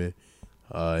New Haven.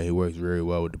 He works very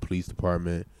well with the police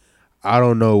department. I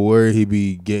don't know where he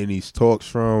be getting these talks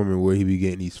from and where he be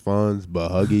getting these funds,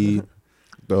 but Huggy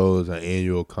throws an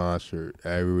annual concert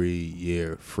every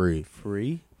year free.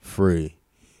 Free?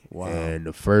 Wow. And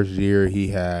the first year he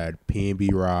had P&B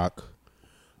Rock.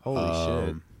 Holy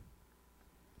shit.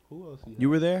 Who else he had? You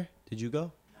were there? Did you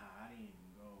go?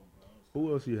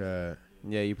 Who else he had?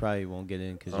 Yeah, you probably won't get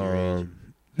in because you're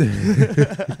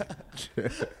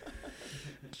age.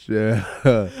 Yeah.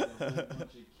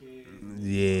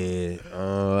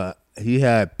 He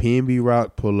had P&B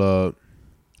Rock pull up.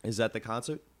 Is that the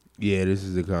concert? Yeah, this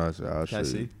is the concert. I'll Can I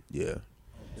show you. see? Yeah.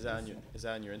 Is that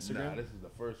on your Instagram? Nah, this is the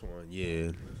first one.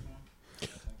 Yeah.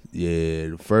 Yeah,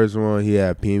 the first one he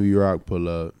had PNB Rock pull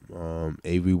up,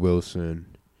 A.V.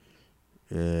 Wilson,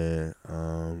 and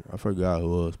I forgot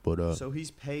who else put up. So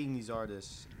he's paying these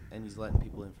artists and he's letting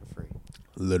people in for free.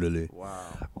 Literally. Wow.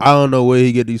 I don't know where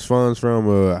he get these funds from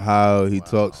or how he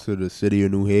talks to the city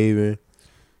of New Haven,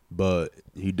 but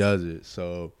he does it.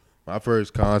 So my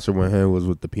first concert with him was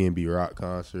with the PNB Rock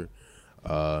concert.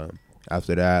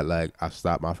 After that, like, I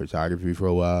stopped my photography for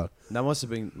a while. That must have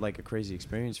been like a crazy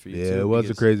experience for you too. Yeah, it was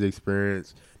a crazy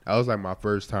experience. That was like my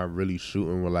first time really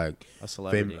shooting with like a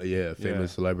celebrity.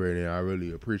 famous celebrity. And I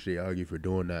really appreciate Huggy for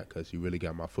doing that because he really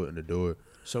got my foot in the door.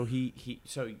 So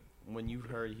so when you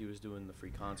heard he was doing the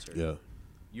free concert, Yeah.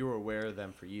 you were aware of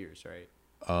them for years, right?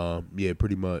 Yeah,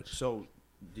 pretty much. So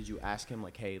did you ask him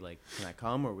like, hey, like, can I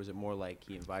come, or was it more like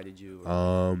he invited you?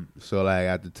 Or So like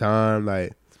at the time,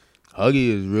 like Huggy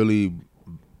is really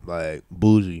like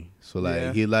bougie. So like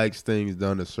Yeah. he likes things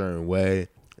done a certain way.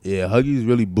 Yeah, Huggy's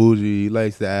really bougie. He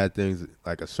likes to add things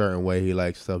like a certain way. He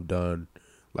likes stuff done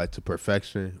like to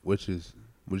perfection, which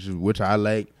I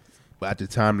like. But at the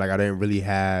time, like I didn't really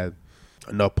have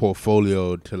enough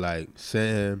portfolio to like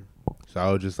send him. So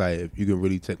I was just like, if you can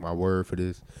really take my word for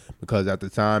this, because at the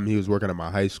time he was working at my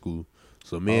high school.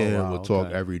 So me and him would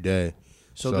talk every day.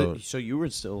 So you were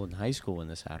still in high school when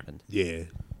this happened? Yeah,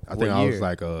 I What think I was year?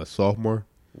 like a sophomore.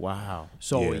 Wow.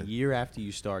 So Yeah. a year after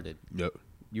you started, Yep.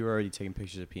 you were already taking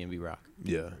pictures of PNB Rock.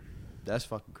 Yeah. That's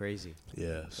fucking crazy.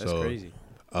 Yeah. That's crazy.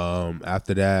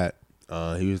 After that,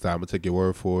 he was like, I'm gonna take your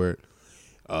word for it.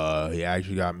 He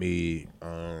actually got me.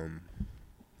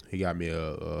 He got me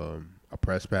a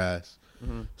press pass.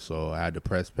 Mm-hmm. So I had the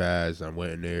press pass. I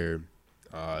went in there.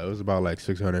 It was about like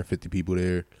 650 people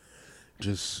there.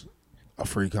 Just a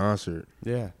free concert.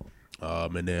 Yeah.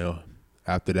 And then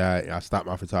after that, I stopped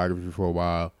my photography for a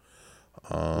while.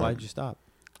 Why'd you stop?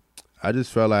 I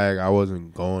just felt like I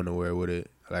wasn't going nowhere with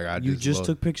it. Like You just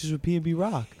took pictures with PNB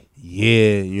Rock.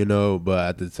 Yeah, but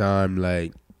at the time,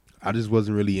 like, I just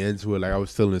wasn't really into it. Like, I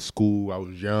was still in school. I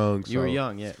was young. So, You were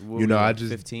young, yeah. I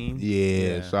just 15.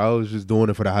 Yeah, so I was just doing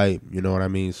it for the hype. You know what I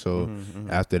mean? So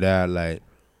after that, like,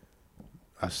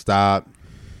 I stopped,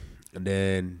 and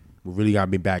then what really got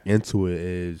me back into it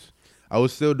is I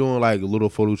was still doing like little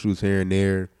photo shoots here and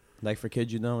there. Like for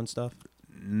kids, and stuff.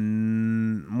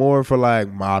 More for like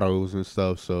models and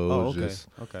stuff. So it was just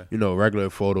okay. regular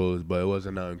photos, but it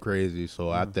wasn't nothing crazy.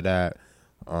 So after that,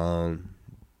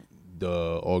 the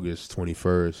August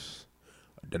 21st,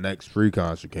 the next free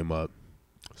concert came up.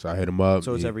 So I hit him up.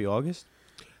 So it's every August?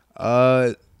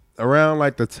 Around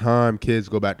like the time kids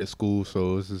go back to school.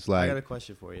 So it's just like, I got a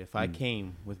question for you. If I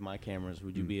came with my cameras,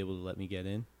 would you be able to let me get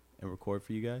in and record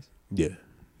for you guys? yeah,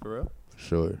 For real?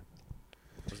 sure.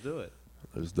 Let's do it.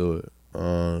 Let's do it.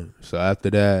 So after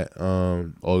that,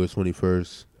 August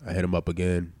 21st, I hit him up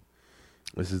again.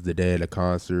 This is the day of the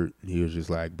concert. He was just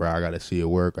like, bro, I got to see your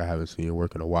work. I haven't seen your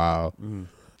work in a while.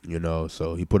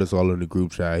 So he put us all in the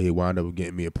group chat. He wound up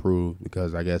getting me approved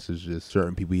because I guess it's just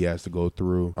certain people he has to go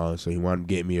through. So he wound up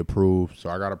getting me approved. So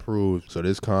I got approved. So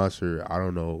this concert, I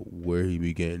don't know where he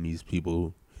be getting these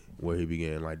people, where he be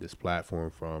getting like this platform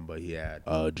from, but he had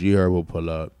G Herbo pull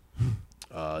up,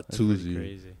 Tuesday.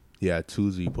 Crazy. He had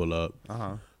Tuesday pull up.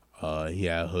 Uh-huh. He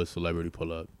had Hood Celebrity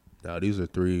pull up. Now these are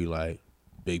three like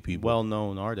big people,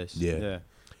 Well-known artists. Yeah.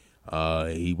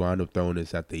 He wound up throwing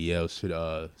this at the Yale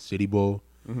City Bowl.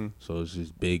 So it's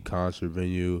this big concert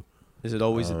venue. Is it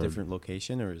always a different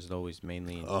location, or is it always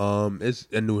mainly It's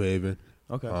in New Haven.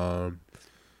 Okay.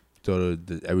 So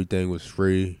everything was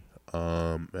free.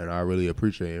 And I really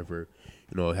appreciate him for,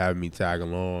 having me tag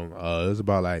along. It was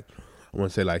about like, I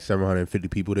want to say like 750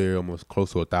 people there, almost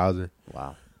close to 1,000.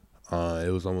 Wow. It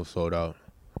was almost sold out.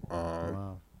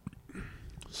 Wow.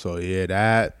 So yeah,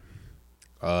 that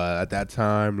at that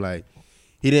time, like,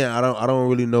 he didn't. I don't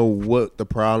really know what the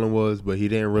problem was, but he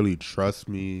didn't really trust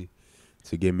me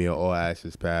to give me an all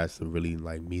access pass to really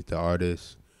like meet the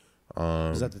artist.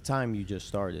 Because at the time you just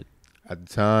started. At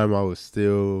the time, I was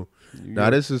still. Now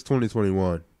this is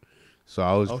 2021, so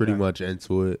I was pretty much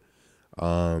into it.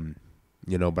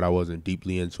 But I wasn't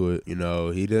deeply into it.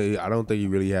 He did. I don't think he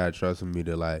really had trust in me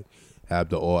to like have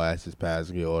the all access pass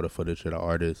and get all the footage of the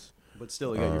artist. But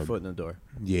still, you got your foot in the door.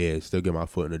 Yeah, still get my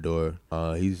foot in the door.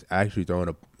 He's actually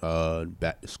throwing a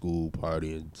back to school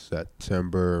party in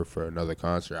September for another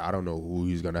concert. I don't know who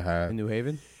he's gonna have In New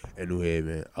Haven? in New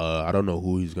Haven. I don't know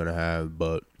who he's gonna have,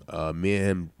 but me and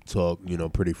him talk,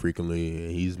 pretty frequently,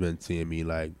 and he's been seeing me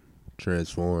like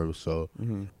transform. So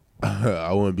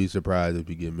I wouldn't be surprised if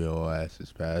he give me all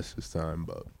access pass this time.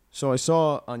 But So I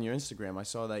saw on your Instagram, I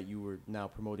saw that you were now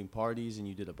promoting parties and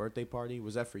you did a birthday party.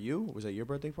 Was that for you? Was that your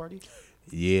birthday party?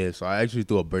 Yeah, so I actually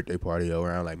threw a birthday party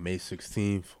around like May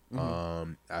 16th.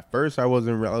 At first I was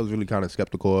really kind of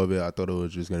skeptical of it. I thought it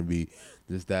was just gonna be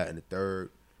this, that, and the third,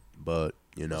 but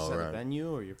you know, Was that a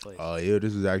venue or your place? Yeah,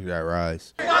 this is actually at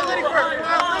Rise.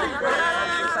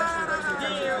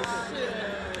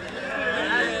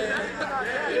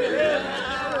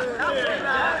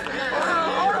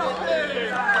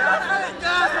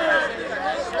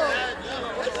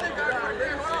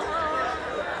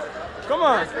 Come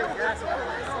on.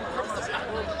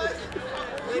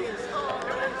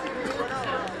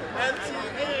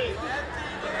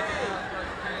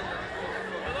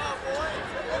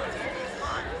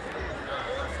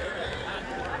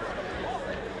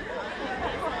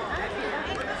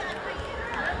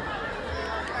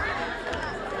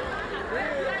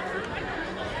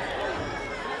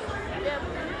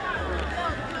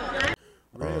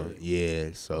 Yeah,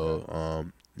 so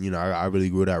you know, I really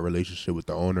grew that relationship with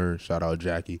the owner. Shout out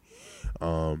Jackie.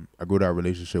 I grew that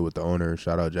relationship with the owner.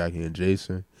 Shout out Jackie and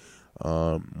Jason.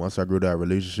 Once I grew that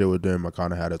relationship with them, I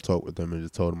kind of had a talk with them and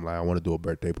just told them like I want to do a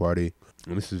birthday party.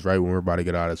 And this is right when we're about to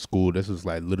get out of school. This is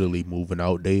like literally moving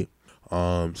out date.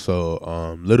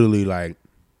 Literally like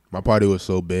my party was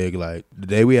so big. Like the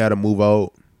day we had to move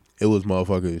out, it was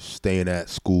motherfuckers staying at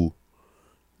school.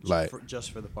 Like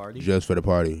just for the party? Just for the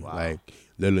party. Wow. Like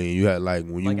literally, you had like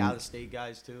when like you out of state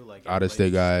guys too, like out of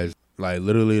state guys. Like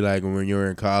literally, like when you're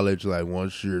in college, like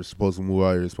once you're supposed to move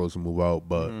out, you're supposed to move out.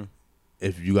 But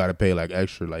if you gotta pay like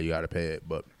extra, like you gotta pay it.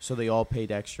 But so they all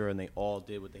paid extra and they all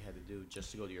did what they had to do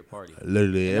just to go to your party.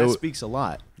 Literally, and that speaks a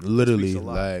lot. Literally,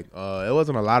 like it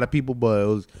wasn't a lot of people, but it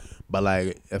was. But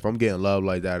like, if I'm getting love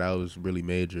like that, that was really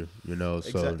major, you know.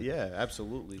 So yeah,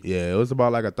 absolutely. Yeah, it was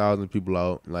about like 1,000 people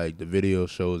out. Like the video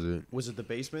shows it. Was it the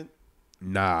basement?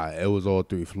 Nah, it was all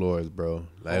 3 floors, bro.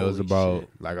 Like it was about,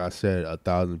 like I said,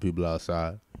 1,000 people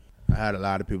outside. I had a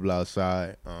lot of people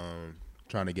outside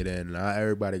trying to get in. Not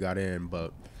everybody got in,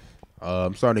 but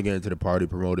I'm starting to get into the party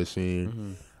promoter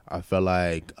scene. I feel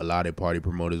like a lot of party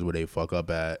promoters, where they fuck up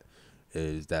at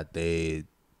is that they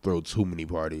throw too many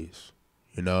parties.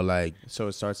 You know, like so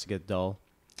it starts to get dull.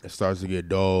 It starts to get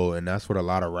dull, and that's what a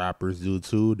lot of rappers do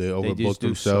too. They overbook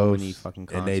themselves, so many fucking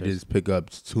concerts. And they just pick up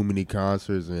too many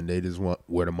concerts, and they just want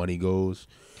where the money goes.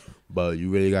 But you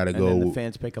really gotta go. And then the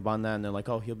fans pick up on that, and they're like,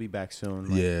 "Oh, he'll be back soon."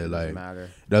 Like, yeah, it like doesn't matter.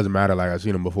 It doesn't matter. Like I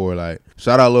seen him before. Like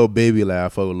shout out Lil Baby. Like I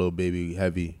fuck with Lil Baby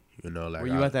heavy. You know, like were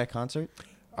you at that concert?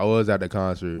 I was at the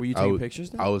concert. Were you taking pictures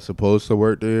there? I was supposed to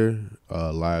work there.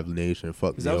 Live Nation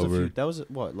fucked me over. That was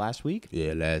what, last week?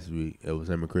 Yeah, last week. It was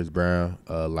him and Chris Brown.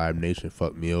 Live Nation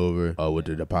fucked me over with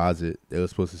the deposit. They were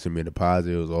supposed to send me a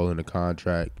deposit. It was all in the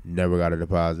contract. Never got a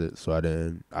deposit, so I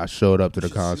didn't. I showed up to the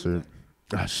concert.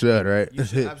 I should, right? You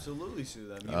should absolutely sue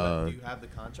them. Do you have the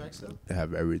contract still? I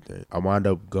have everything. I wound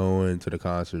up going to the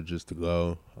concert just to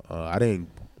go. I didn't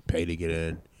pay to get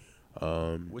in.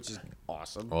 Which is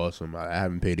awesome. Awesome. I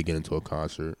haven't paid to get into a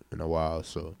concert in a while,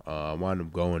 so I wound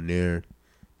up going there,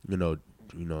 you know,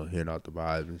 hearing out the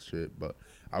vibes and shit. But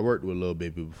I worked with Lil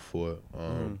Baby before.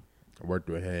 I worked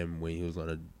with him when he was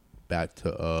on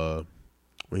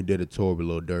when he did a tour with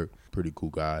Lil Durk. Pretty cool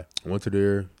guy. I went to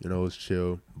there, you know, it was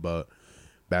chill. But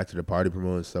back to the party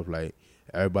promoting stuff, like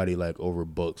everybody like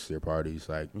overbooks their parties.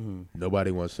 Like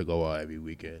nobody wants to go out every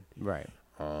weekend. Right.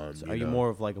 So are you more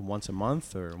of like a once a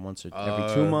month or once or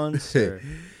every 2 months? Or?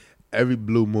 Every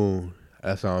blue moon.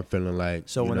 That's how I'm feeling like.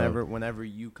 So whenever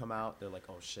you come out, they're like,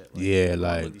 oh shit. Like, yeah,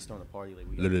 like really throwing a party. Like,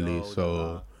 we literally. Go,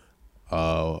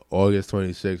 so August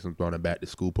 26th, I'm throwing a back to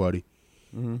school party.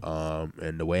 And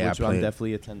the way I'm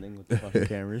definitely attending with the fucking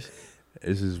cameras.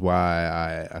 This is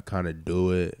why I kind of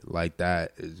do it like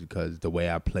that, is because the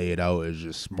way I play it out is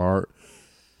just smart.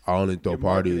 I only throw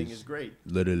parties. Marketing is great.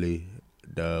 Literally,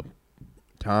 the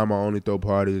time I only throw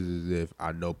parties is if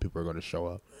I know people are gonna show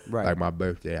up. Right. Like my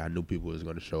birthday, I knew people was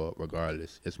gonna show up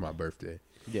regardless. It's my birthday.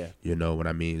 Yeah. You know what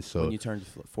I mean? So when you turned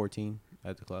 14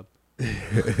 at the club.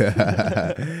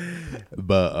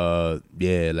 But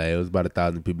yeah, like it was about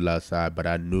 1,000 people outside, but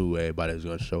I knew everybody was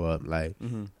gonna show up. Like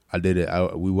I did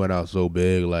it. We went out so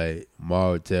big. Like Ma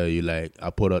would tell you, like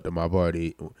I pulled up to my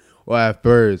party. Well, at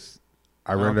first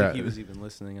I don't think he was even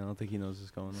listening. I don't think he knows what's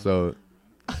going on.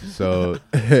 So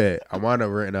I wound up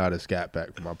renting out a scat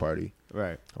pack for my party.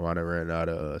 Right. I wound up renting out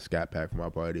a scat pack for my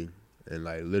party. And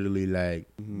like literally,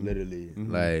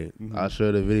 I'll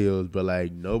show the videos, but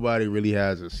like nobody really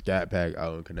has a scat pack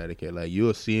out in Connecticut. Like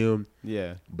you'll see them,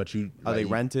 yeah. But are they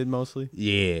rented mostly?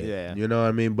 Yeah. You know what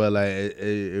I mean? But like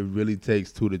it really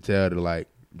takes two to tell to like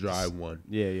drive one.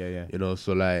 Yeah. You know,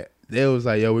 so like they was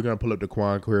like, yo, we're gonna pull up the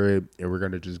Quan crib and we're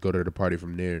gonna just go to the party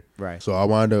from there. Right. So I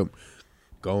wound up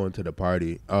going to the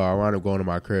party. I wound up going to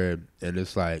my crib and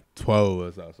it's like 12 of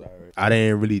us outside. I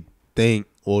didn't really think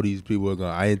all these people were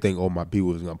gonna. I didn't think all my people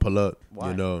was gonna pull up. Why?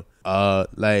 You know,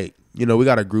 like we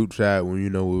got a group chat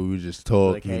when where we just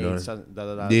talk. Like, hey, you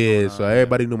know, yeah. So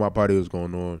everybody knew my party was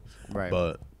going on. Right.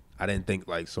 But I didn't think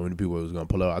like so many people was gonna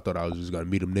pull up. I thought I was just gonna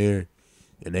meet them there.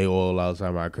 And they all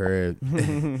outside my crib.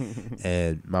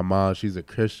 And my mom, she's a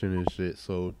Christian and shit.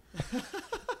 So,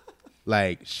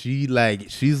 she's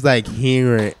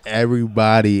hearing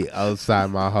everybody outside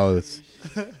my house.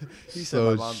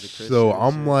 So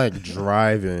I'm like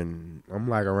driving. I'm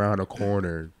like around the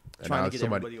corner. Trying to get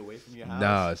everybody away from your house?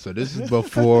 Nah, so this is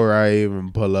before I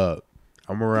even pull up.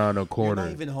 I'm around the corner. You're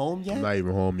not even home yet? I'm not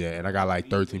even home yet. And I got like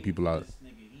 13 people out.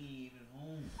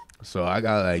 So I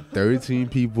got like 13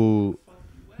 people.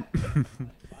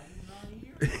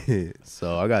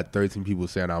 So I got 13 people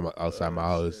standing outside my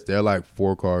house. They're like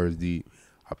 4 cars deep.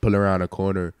 I pull around the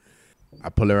corner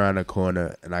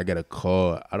and I get a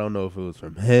call. I don't know if it was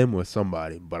from him or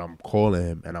somebody, but I'm calling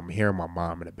him and I'm hearing my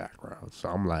mom in the background. So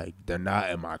I'm like, they're not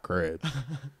in my crib.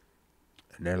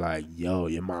 And they're like, yo,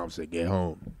 your mom said get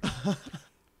home.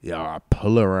 Yo, I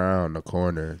pull around the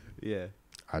corner. Yeah.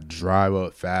 I drive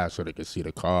up fast so they can see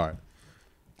the car.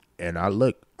 And I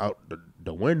look out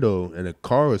the window and the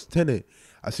car was tinted.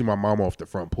 I see my mom off the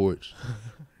front porch,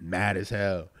 mad as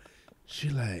hell. She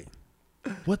like,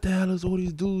 what the hell is all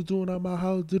these dudes doing at my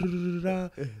house?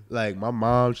 Like my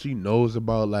mom, she knows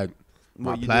about like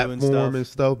my platform and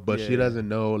stuff, but she doesn't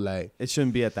know like it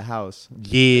shouldn't be at the house.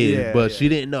 But she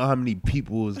didn't know how many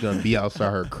people was gonna be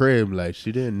outside her crib. Like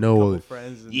she didn't know.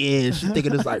 She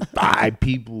thinking it's like 5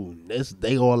 people.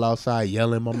 They all outside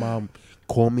yelling. My mom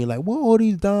called me like, what all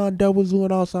these Don devils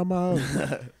doing outside my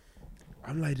house?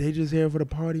 I'm like, they just here for the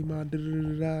party, man.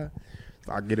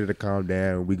 So I get her to calm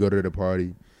down. We go to the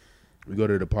party.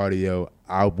 Yo.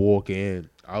 I walk in.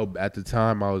 At the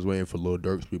time, I was waiting for Lil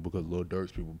Durk's people because Lil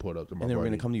Durk's people pulled up to my party. And they were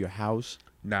going to come to your house?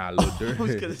 Nah, Lil Durk. I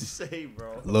was going to say,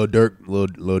 bro.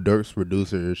 Lil Durk's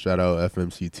producer, shout out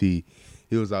FMCT.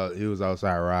 He was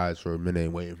outside rides for a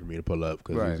minute waiting for me to pull up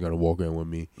because he was going to walk in with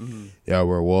me. Mm-hmm. Yeah,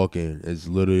 we're walking. It's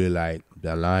literally like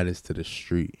the line is to the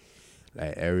street.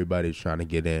 Like everybody's trying to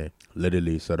get in.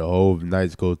 Literally. So the whole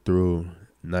nights go through.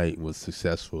 Night was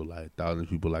successful. Like 1,000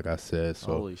 people, like I said. So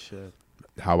holy shit.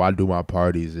 How I do my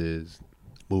parties is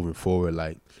moving forward.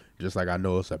 Like just like I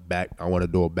know it's I want to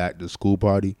do a back to school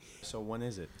party. So when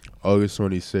is it? August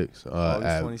 26th.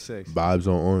 August 26th. Vibes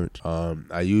on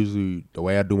Orange. The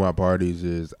way I do my parties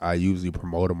is I usually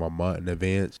promote them a month in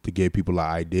advance to give people an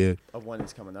idea of when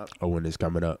it's coming up.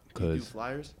 Cause you do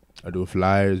flyers? I do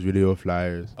flyers, video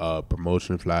flyers,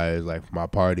 promotion flyers, like for my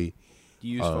party. Do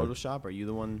you use Photoshop? Are you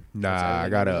the one? Nah, I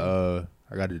got a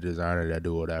designer that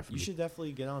do all that for me. You should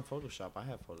definitely get on Photoshop. I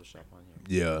have Photoshop on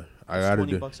here. Yeah, I got to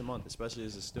do $20 a month, especially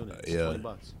as a student. It's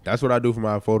 $20. That's what I do for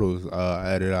my photos.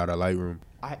 I edit out of Lightroom.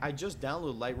 I just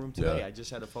downloaded Lightroom today. Yeah. I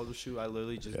just had a photo shoot. I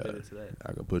literally just did it today.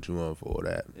 I can put you on for all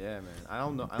that. Yeah, man. I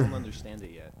don't know. I don't understand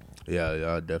it yet. Yeah,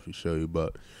 I'll definitely show you.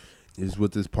 But it's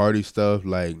with this party stuff,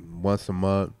 like once a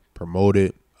month, promote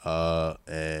it,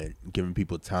 and giving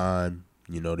people time.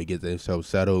 To get themselves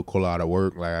settled, call out of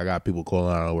work. Like I got people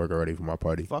calling out of work already for my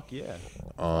party. Fuck yeah.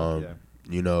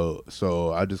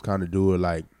 So I just kind of do it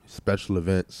like special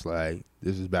events. Like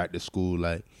this is back to school.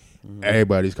 Like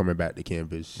everybody's coming back to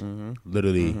campus. Mm-hmm.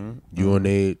 Literally,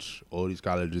 UNH, all these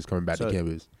colleges coming back to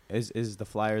campus. Is the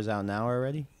flyers out now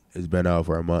already? It's been out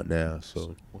for a month now.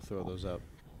 So we'll throw those up.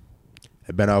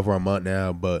 It's been out for a month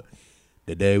now, but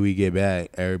the day we get back,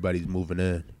 everybody's moving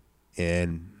in,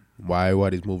 and while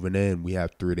everybody's moving in, we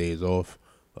have 3 days off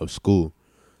of school.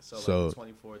 So like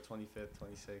the 24th, 25th,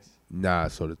 26th? Nah,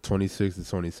 so the 26th, the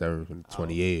 27th, and the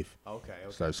 28th. Okay.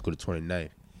 Start school the 29th.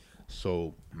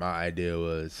 So my idea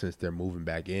was, since they're moving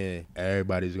back in,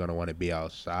 everybody's going to want to be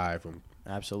outside from...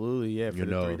 Absolutely, yeah, for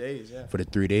the 3 days, yeah. For the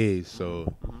 3 days,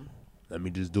 so let me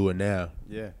just do it now.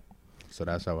 Yeah. So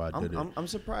that's how I did it. I'm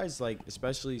surprised, like,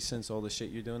 especially since all the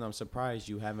shit you're doing, I'm surprised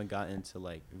you haven't gotten into,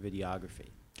 like, videography.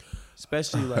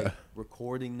 Especially like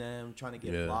recording them, trying to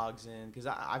get vlogs in, because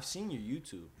I've seen your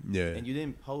YouTube, and you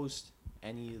didn't post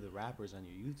any of the rappers on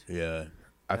your YouTube. Yeah,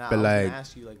 I feel like I was gonna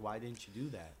ask you, like, why didn't you do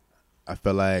that? I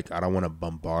feel like I don't want to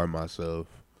bombard myself.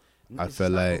 It's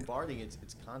not like bombarding. It's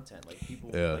content. Like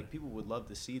people, would love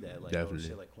to see that. Like, definitely. Oh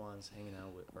shit, like Quan's hanging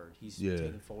out with, or he's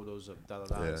taking photos of such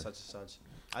and such.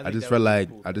 I just feel like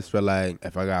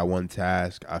if I got one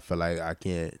task, I feel like I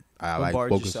can't. I like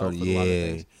focus on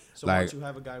So why don't you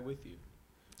have a guy with you?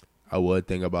 I would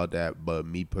think about that, but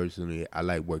me personally, I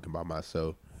like working by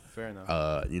myself. Fair enough.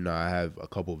 I have a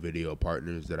couple video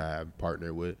partners that I have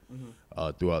partnered with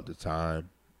throughout the time.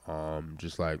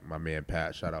 Just like my man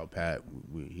Pat, shout out Pat.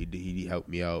 He helped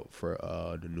me out for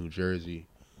the New Jersey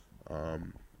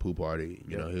pool party.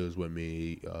 You know, he was with me.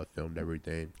 He filmed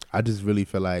everything. I just really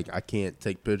feel like I can't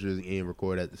take pictures and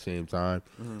record at the same time.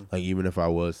 Like, even if I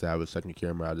was to have a second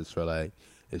camera, I just feel like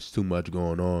it's too much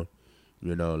going on.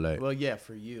 You know, like. Well, yeah,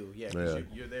 for you, because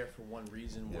you're there for one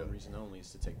reason only, is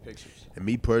to take pictures. And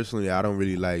me personally, I don't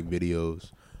really like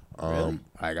videos. Really?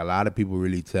 Like, a lot of people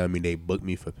really tell me they book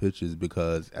me for pictures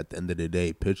because at the end of the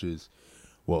day, pictures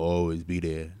will always be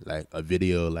there. Like, a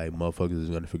video, like, motherfuckers is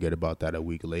gonna forget about that a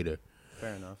week later.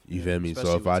 Fair enough. You feel me?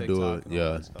 Especially So if I with do TikTok it, and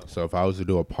all that stuff. So if I was to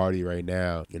do a party right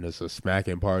now, and it's a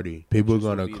smacking party, people are Pictures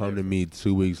will gonna be come there to me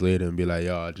 2 weeks later and be like,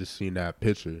 "Yo, I just seen that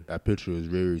picture. That picture was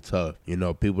really tough." You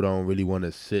know, people don't really want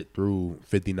to sit through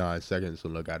 59 seconds to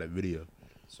look at a video.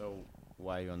 So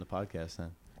why are you on the podcast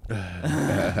then?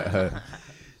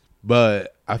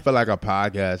 But I feel like a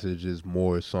podcast is just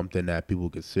more something that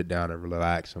people can sit down and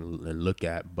relax and look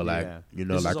at. But like, you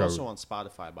know, this like is also on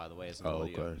Spotify, by the way, as an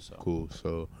audio. okay, So. cool.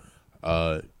 So,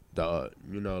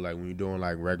 you know, like when you're doing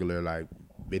like regular like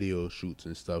video shoots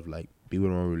and stuff, like people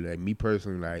don't really, like me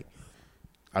personally, like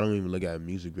I don't even look at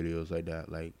music videos like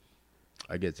that. Like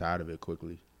I get tired of it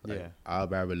quickly. Like, I'll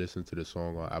rather listen to the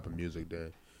song on Apple Music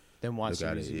Then watch look the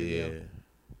at music it. video. Yeah,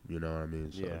 you know what I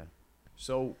mean. So. Yeah.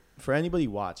 So for anybody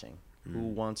watching who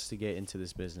wants to get into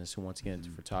this business, who wants to get into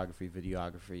photography,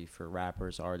 videography, for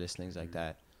rappers, artists, things like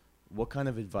that, what kind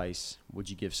of advice would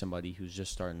you give somebody who's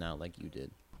just starting out like you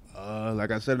did?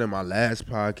 Like I said in my last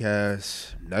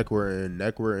podcast,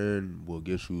 networking will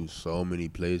get you so many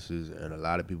places, and a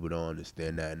lot of people don't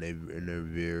understand that, and they're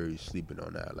very sleeping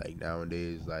on that. Like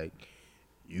nowadays, like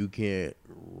you can't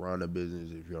run a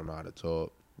business if you don't know how to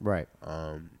talk. Right.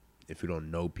 If you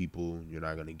don't know people, you're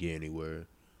not gonna get anywhere.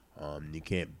 You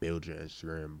can't build your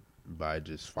Instagram by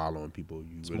just following people.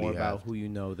 It's really more about who you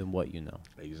know than what you know.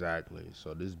 Exactly.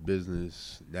 So this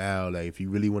business now, like if you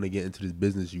really want to get into this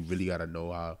business, you really gotta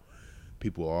know how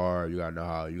people are. You gotta know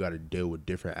how you gotta deal with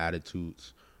different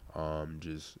attitudes.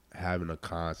 Just having a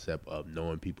concept of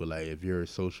knowing people. Like if you're a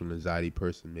social anxiety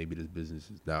person, maybe this business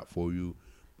is not for you.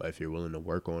 But if you're willing to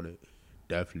work on it,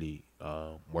 definitely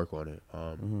work on it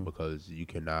because you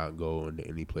cannot go into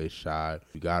any place shy.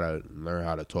 You gotta learn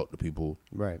how to talk to people.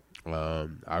 Right.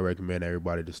 I recommend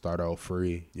everybody to start out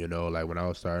free. You know, like when I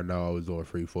was starting out, I was doing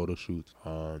free photo shoots.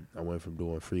 I went from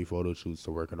doing free photo shoots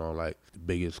to working on like the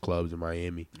biggest clubs in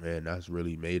Miami, and that's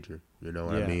really major. You know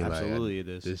what I mean? Absolutely, like,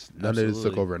 it is. None of this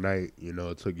took overnight. You know,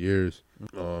 it took years.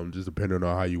 Just depending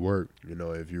on how you work. You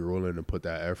know, if you're willing to put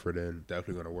that effort in,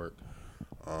 definitely gonna work.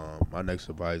 My next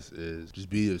advice is just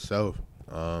be yourself.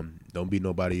 Don't be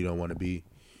nobody you don't want to be.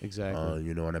 Exactly.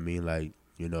 You know what I mean? Like,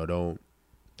 you know,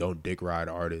 don't dick ride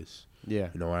artists. Yeah.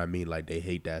 You know what I mean? Like they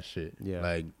hate that shit. Yeah.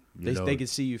 Like they can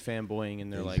see you fanboying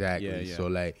and they're exactly. like, yeah. So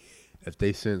like, if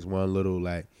they sense one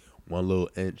little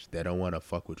inch, they don't want to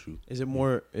fuck with you. Is it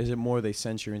more they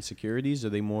sense your insecurities, or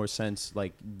they more sense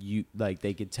like you, like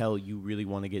they could tell you really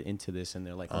want to get into this and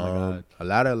they're like, oh my god.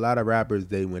 A lot of rappers,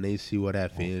 when they see what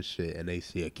that fan shit and they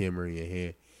see a camera in your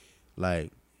hand,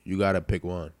 like you gotta pick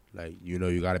one. Like, you know,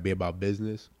 you gotta be about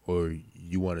business or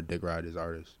you want to dick ride this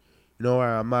artist. You know,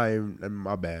 I'm not even,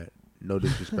 my bad. No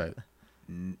disrespect.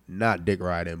 Not dick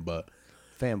riding, but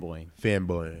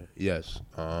fanboying. Yes.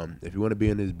 If you want to be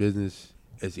in this business,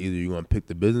 it's either you're going to pick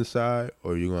the business side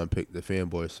or you're going to pick the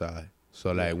fanboy side.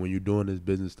 So, like, when you're doing this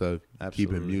business stuff,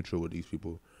 keep it mutual with these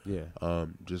people. Yeah.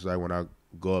 Just like when I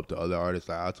go up to other artists,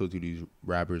 like, I talk to these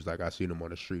rappers, like, I see them on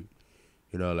the street.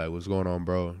 You know, like, what's going on,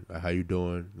 bro? Like, how you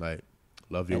doing? Like,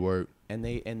 love your work. And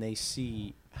they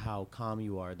see how calm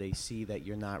you are. They see that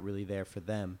you're not really there for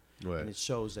them. Right. And it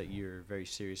shows that you're very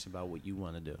serious about what you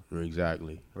want to do.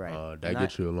 Exactly. Right. That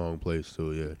gets you a long place,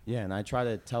 too, yeah. Yeah, and I try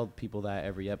to tell people that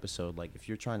every episode. Like, if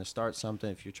you're trying to start something,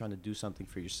 if you're trying to do something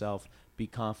for yourself, be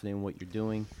confident in what you're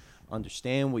doing,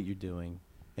 understand what you're doing,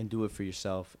 and do it for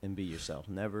yourself and be yourself.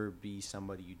 Never be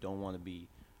somebody you don't want to be,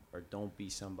 or don't be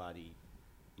somebody,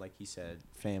 like he said,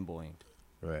 fanboying.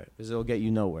 Right. Because it'll get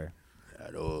you nowhere.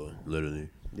 At all, literally.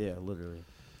 Yeah, literally.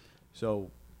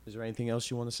 So, is there anything else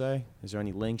you want to say? Is there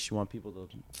any links you want people to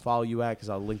follow you at? Because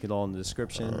I'll link it all in the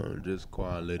description. Just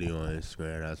QUANLITTY on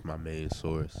Instagram. That's my main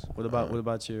source. What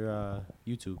about your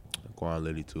YouTube?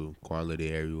 QUANLITTY too.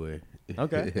 QUANLITTY everywhere.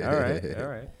 Okay. All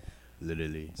right.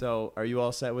 Literally. So, are you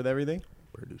all set with everything?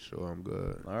 Pretty sure I'm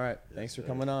good. All right. Thanks for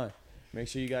coming on. Make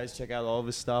sure you guys check out all of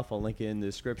his stuff. I'll link it in the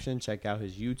description. Check out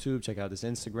his YouTube. Check out his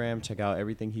Instagram. Check out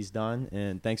everything he's done.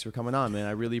 And thanks for coming on, man.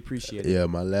 I really appreciate it. Yeah,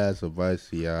 my last advice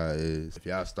to y'all is if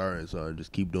y'all starting something,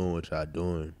 just keep doing what y'all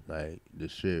doing. Like,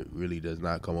 this shit really does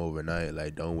not come overnight.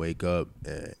 Like, don't wake up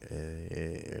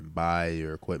and buy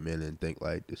your equipment and think,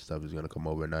 like, this stuff is going to come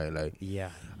overnight. Like, Yeah.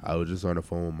 I was just on the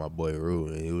phone with my boy, Rue,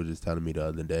 and he was just telling me the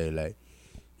other day, like,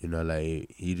 you know,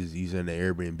 like, he's in the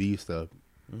Airbnb stuff,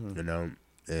 you know,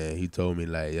 and he told me,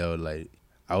 like, yo, like,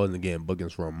 I wasn't getting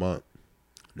bookings for a month.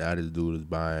 Now this dude is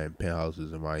buying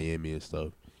penthouses in Miami and stuff,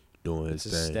 doing his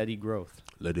It's thing. a steady growth.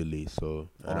 Literally. So,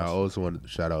 and I Awesome. also wanted to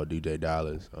shout out DJ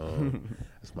Dollars.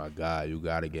 That's my guy. You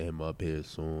got to get him up here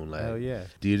soon. Like, Hell yeah.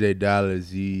 DJ Dollars,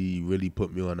 he really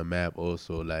put me on the map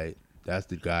also. Like, that's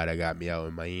the guy that got me out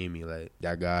in Miami. Like,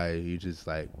 that guy, he's just,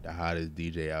 like, the hottest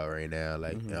DJ out right now,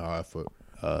 like, in Hartford,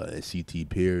 in CT,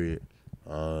 period.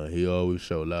 He always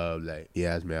show love. Like, he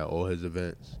has me at all his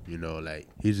events. You know, like,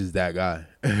 he's just that guy.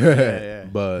 Yeah.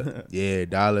 But yeah,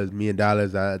 me and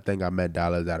Dollars, I think I met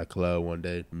Dollars at a club one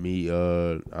day.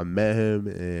 I met him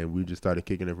and we just started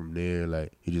kicking it from there.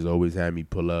 Like, he just always had me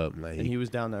pull up. Like, And he was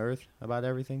down to earth about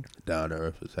everything? down to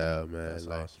earth as hell, man. That's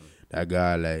like, awesome. that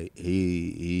guy, like,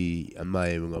 he I'm not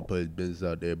even gonna put his business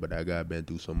out there, but that guy been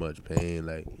through so much pain.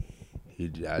 Like,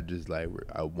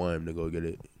 I want him to go get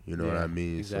it. You know what I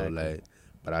mean? Exactly. So, like,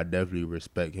 but I definitely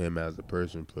respect him as a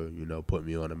person for, you know, putting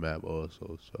me on the map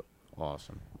also. So,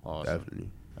 Awesome. definitely.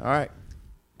 All right.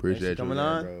 Appreciate Thanks for coming you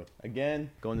again, on. bro.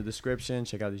 Again, go in the description.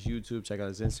 Check out his YouTube. Check out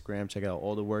his Instagram. Check out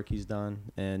all the work he's done.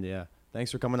 And, yeah,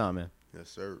 thanks for coming on, man. Yes,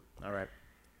 sir. All right.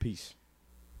 Peace.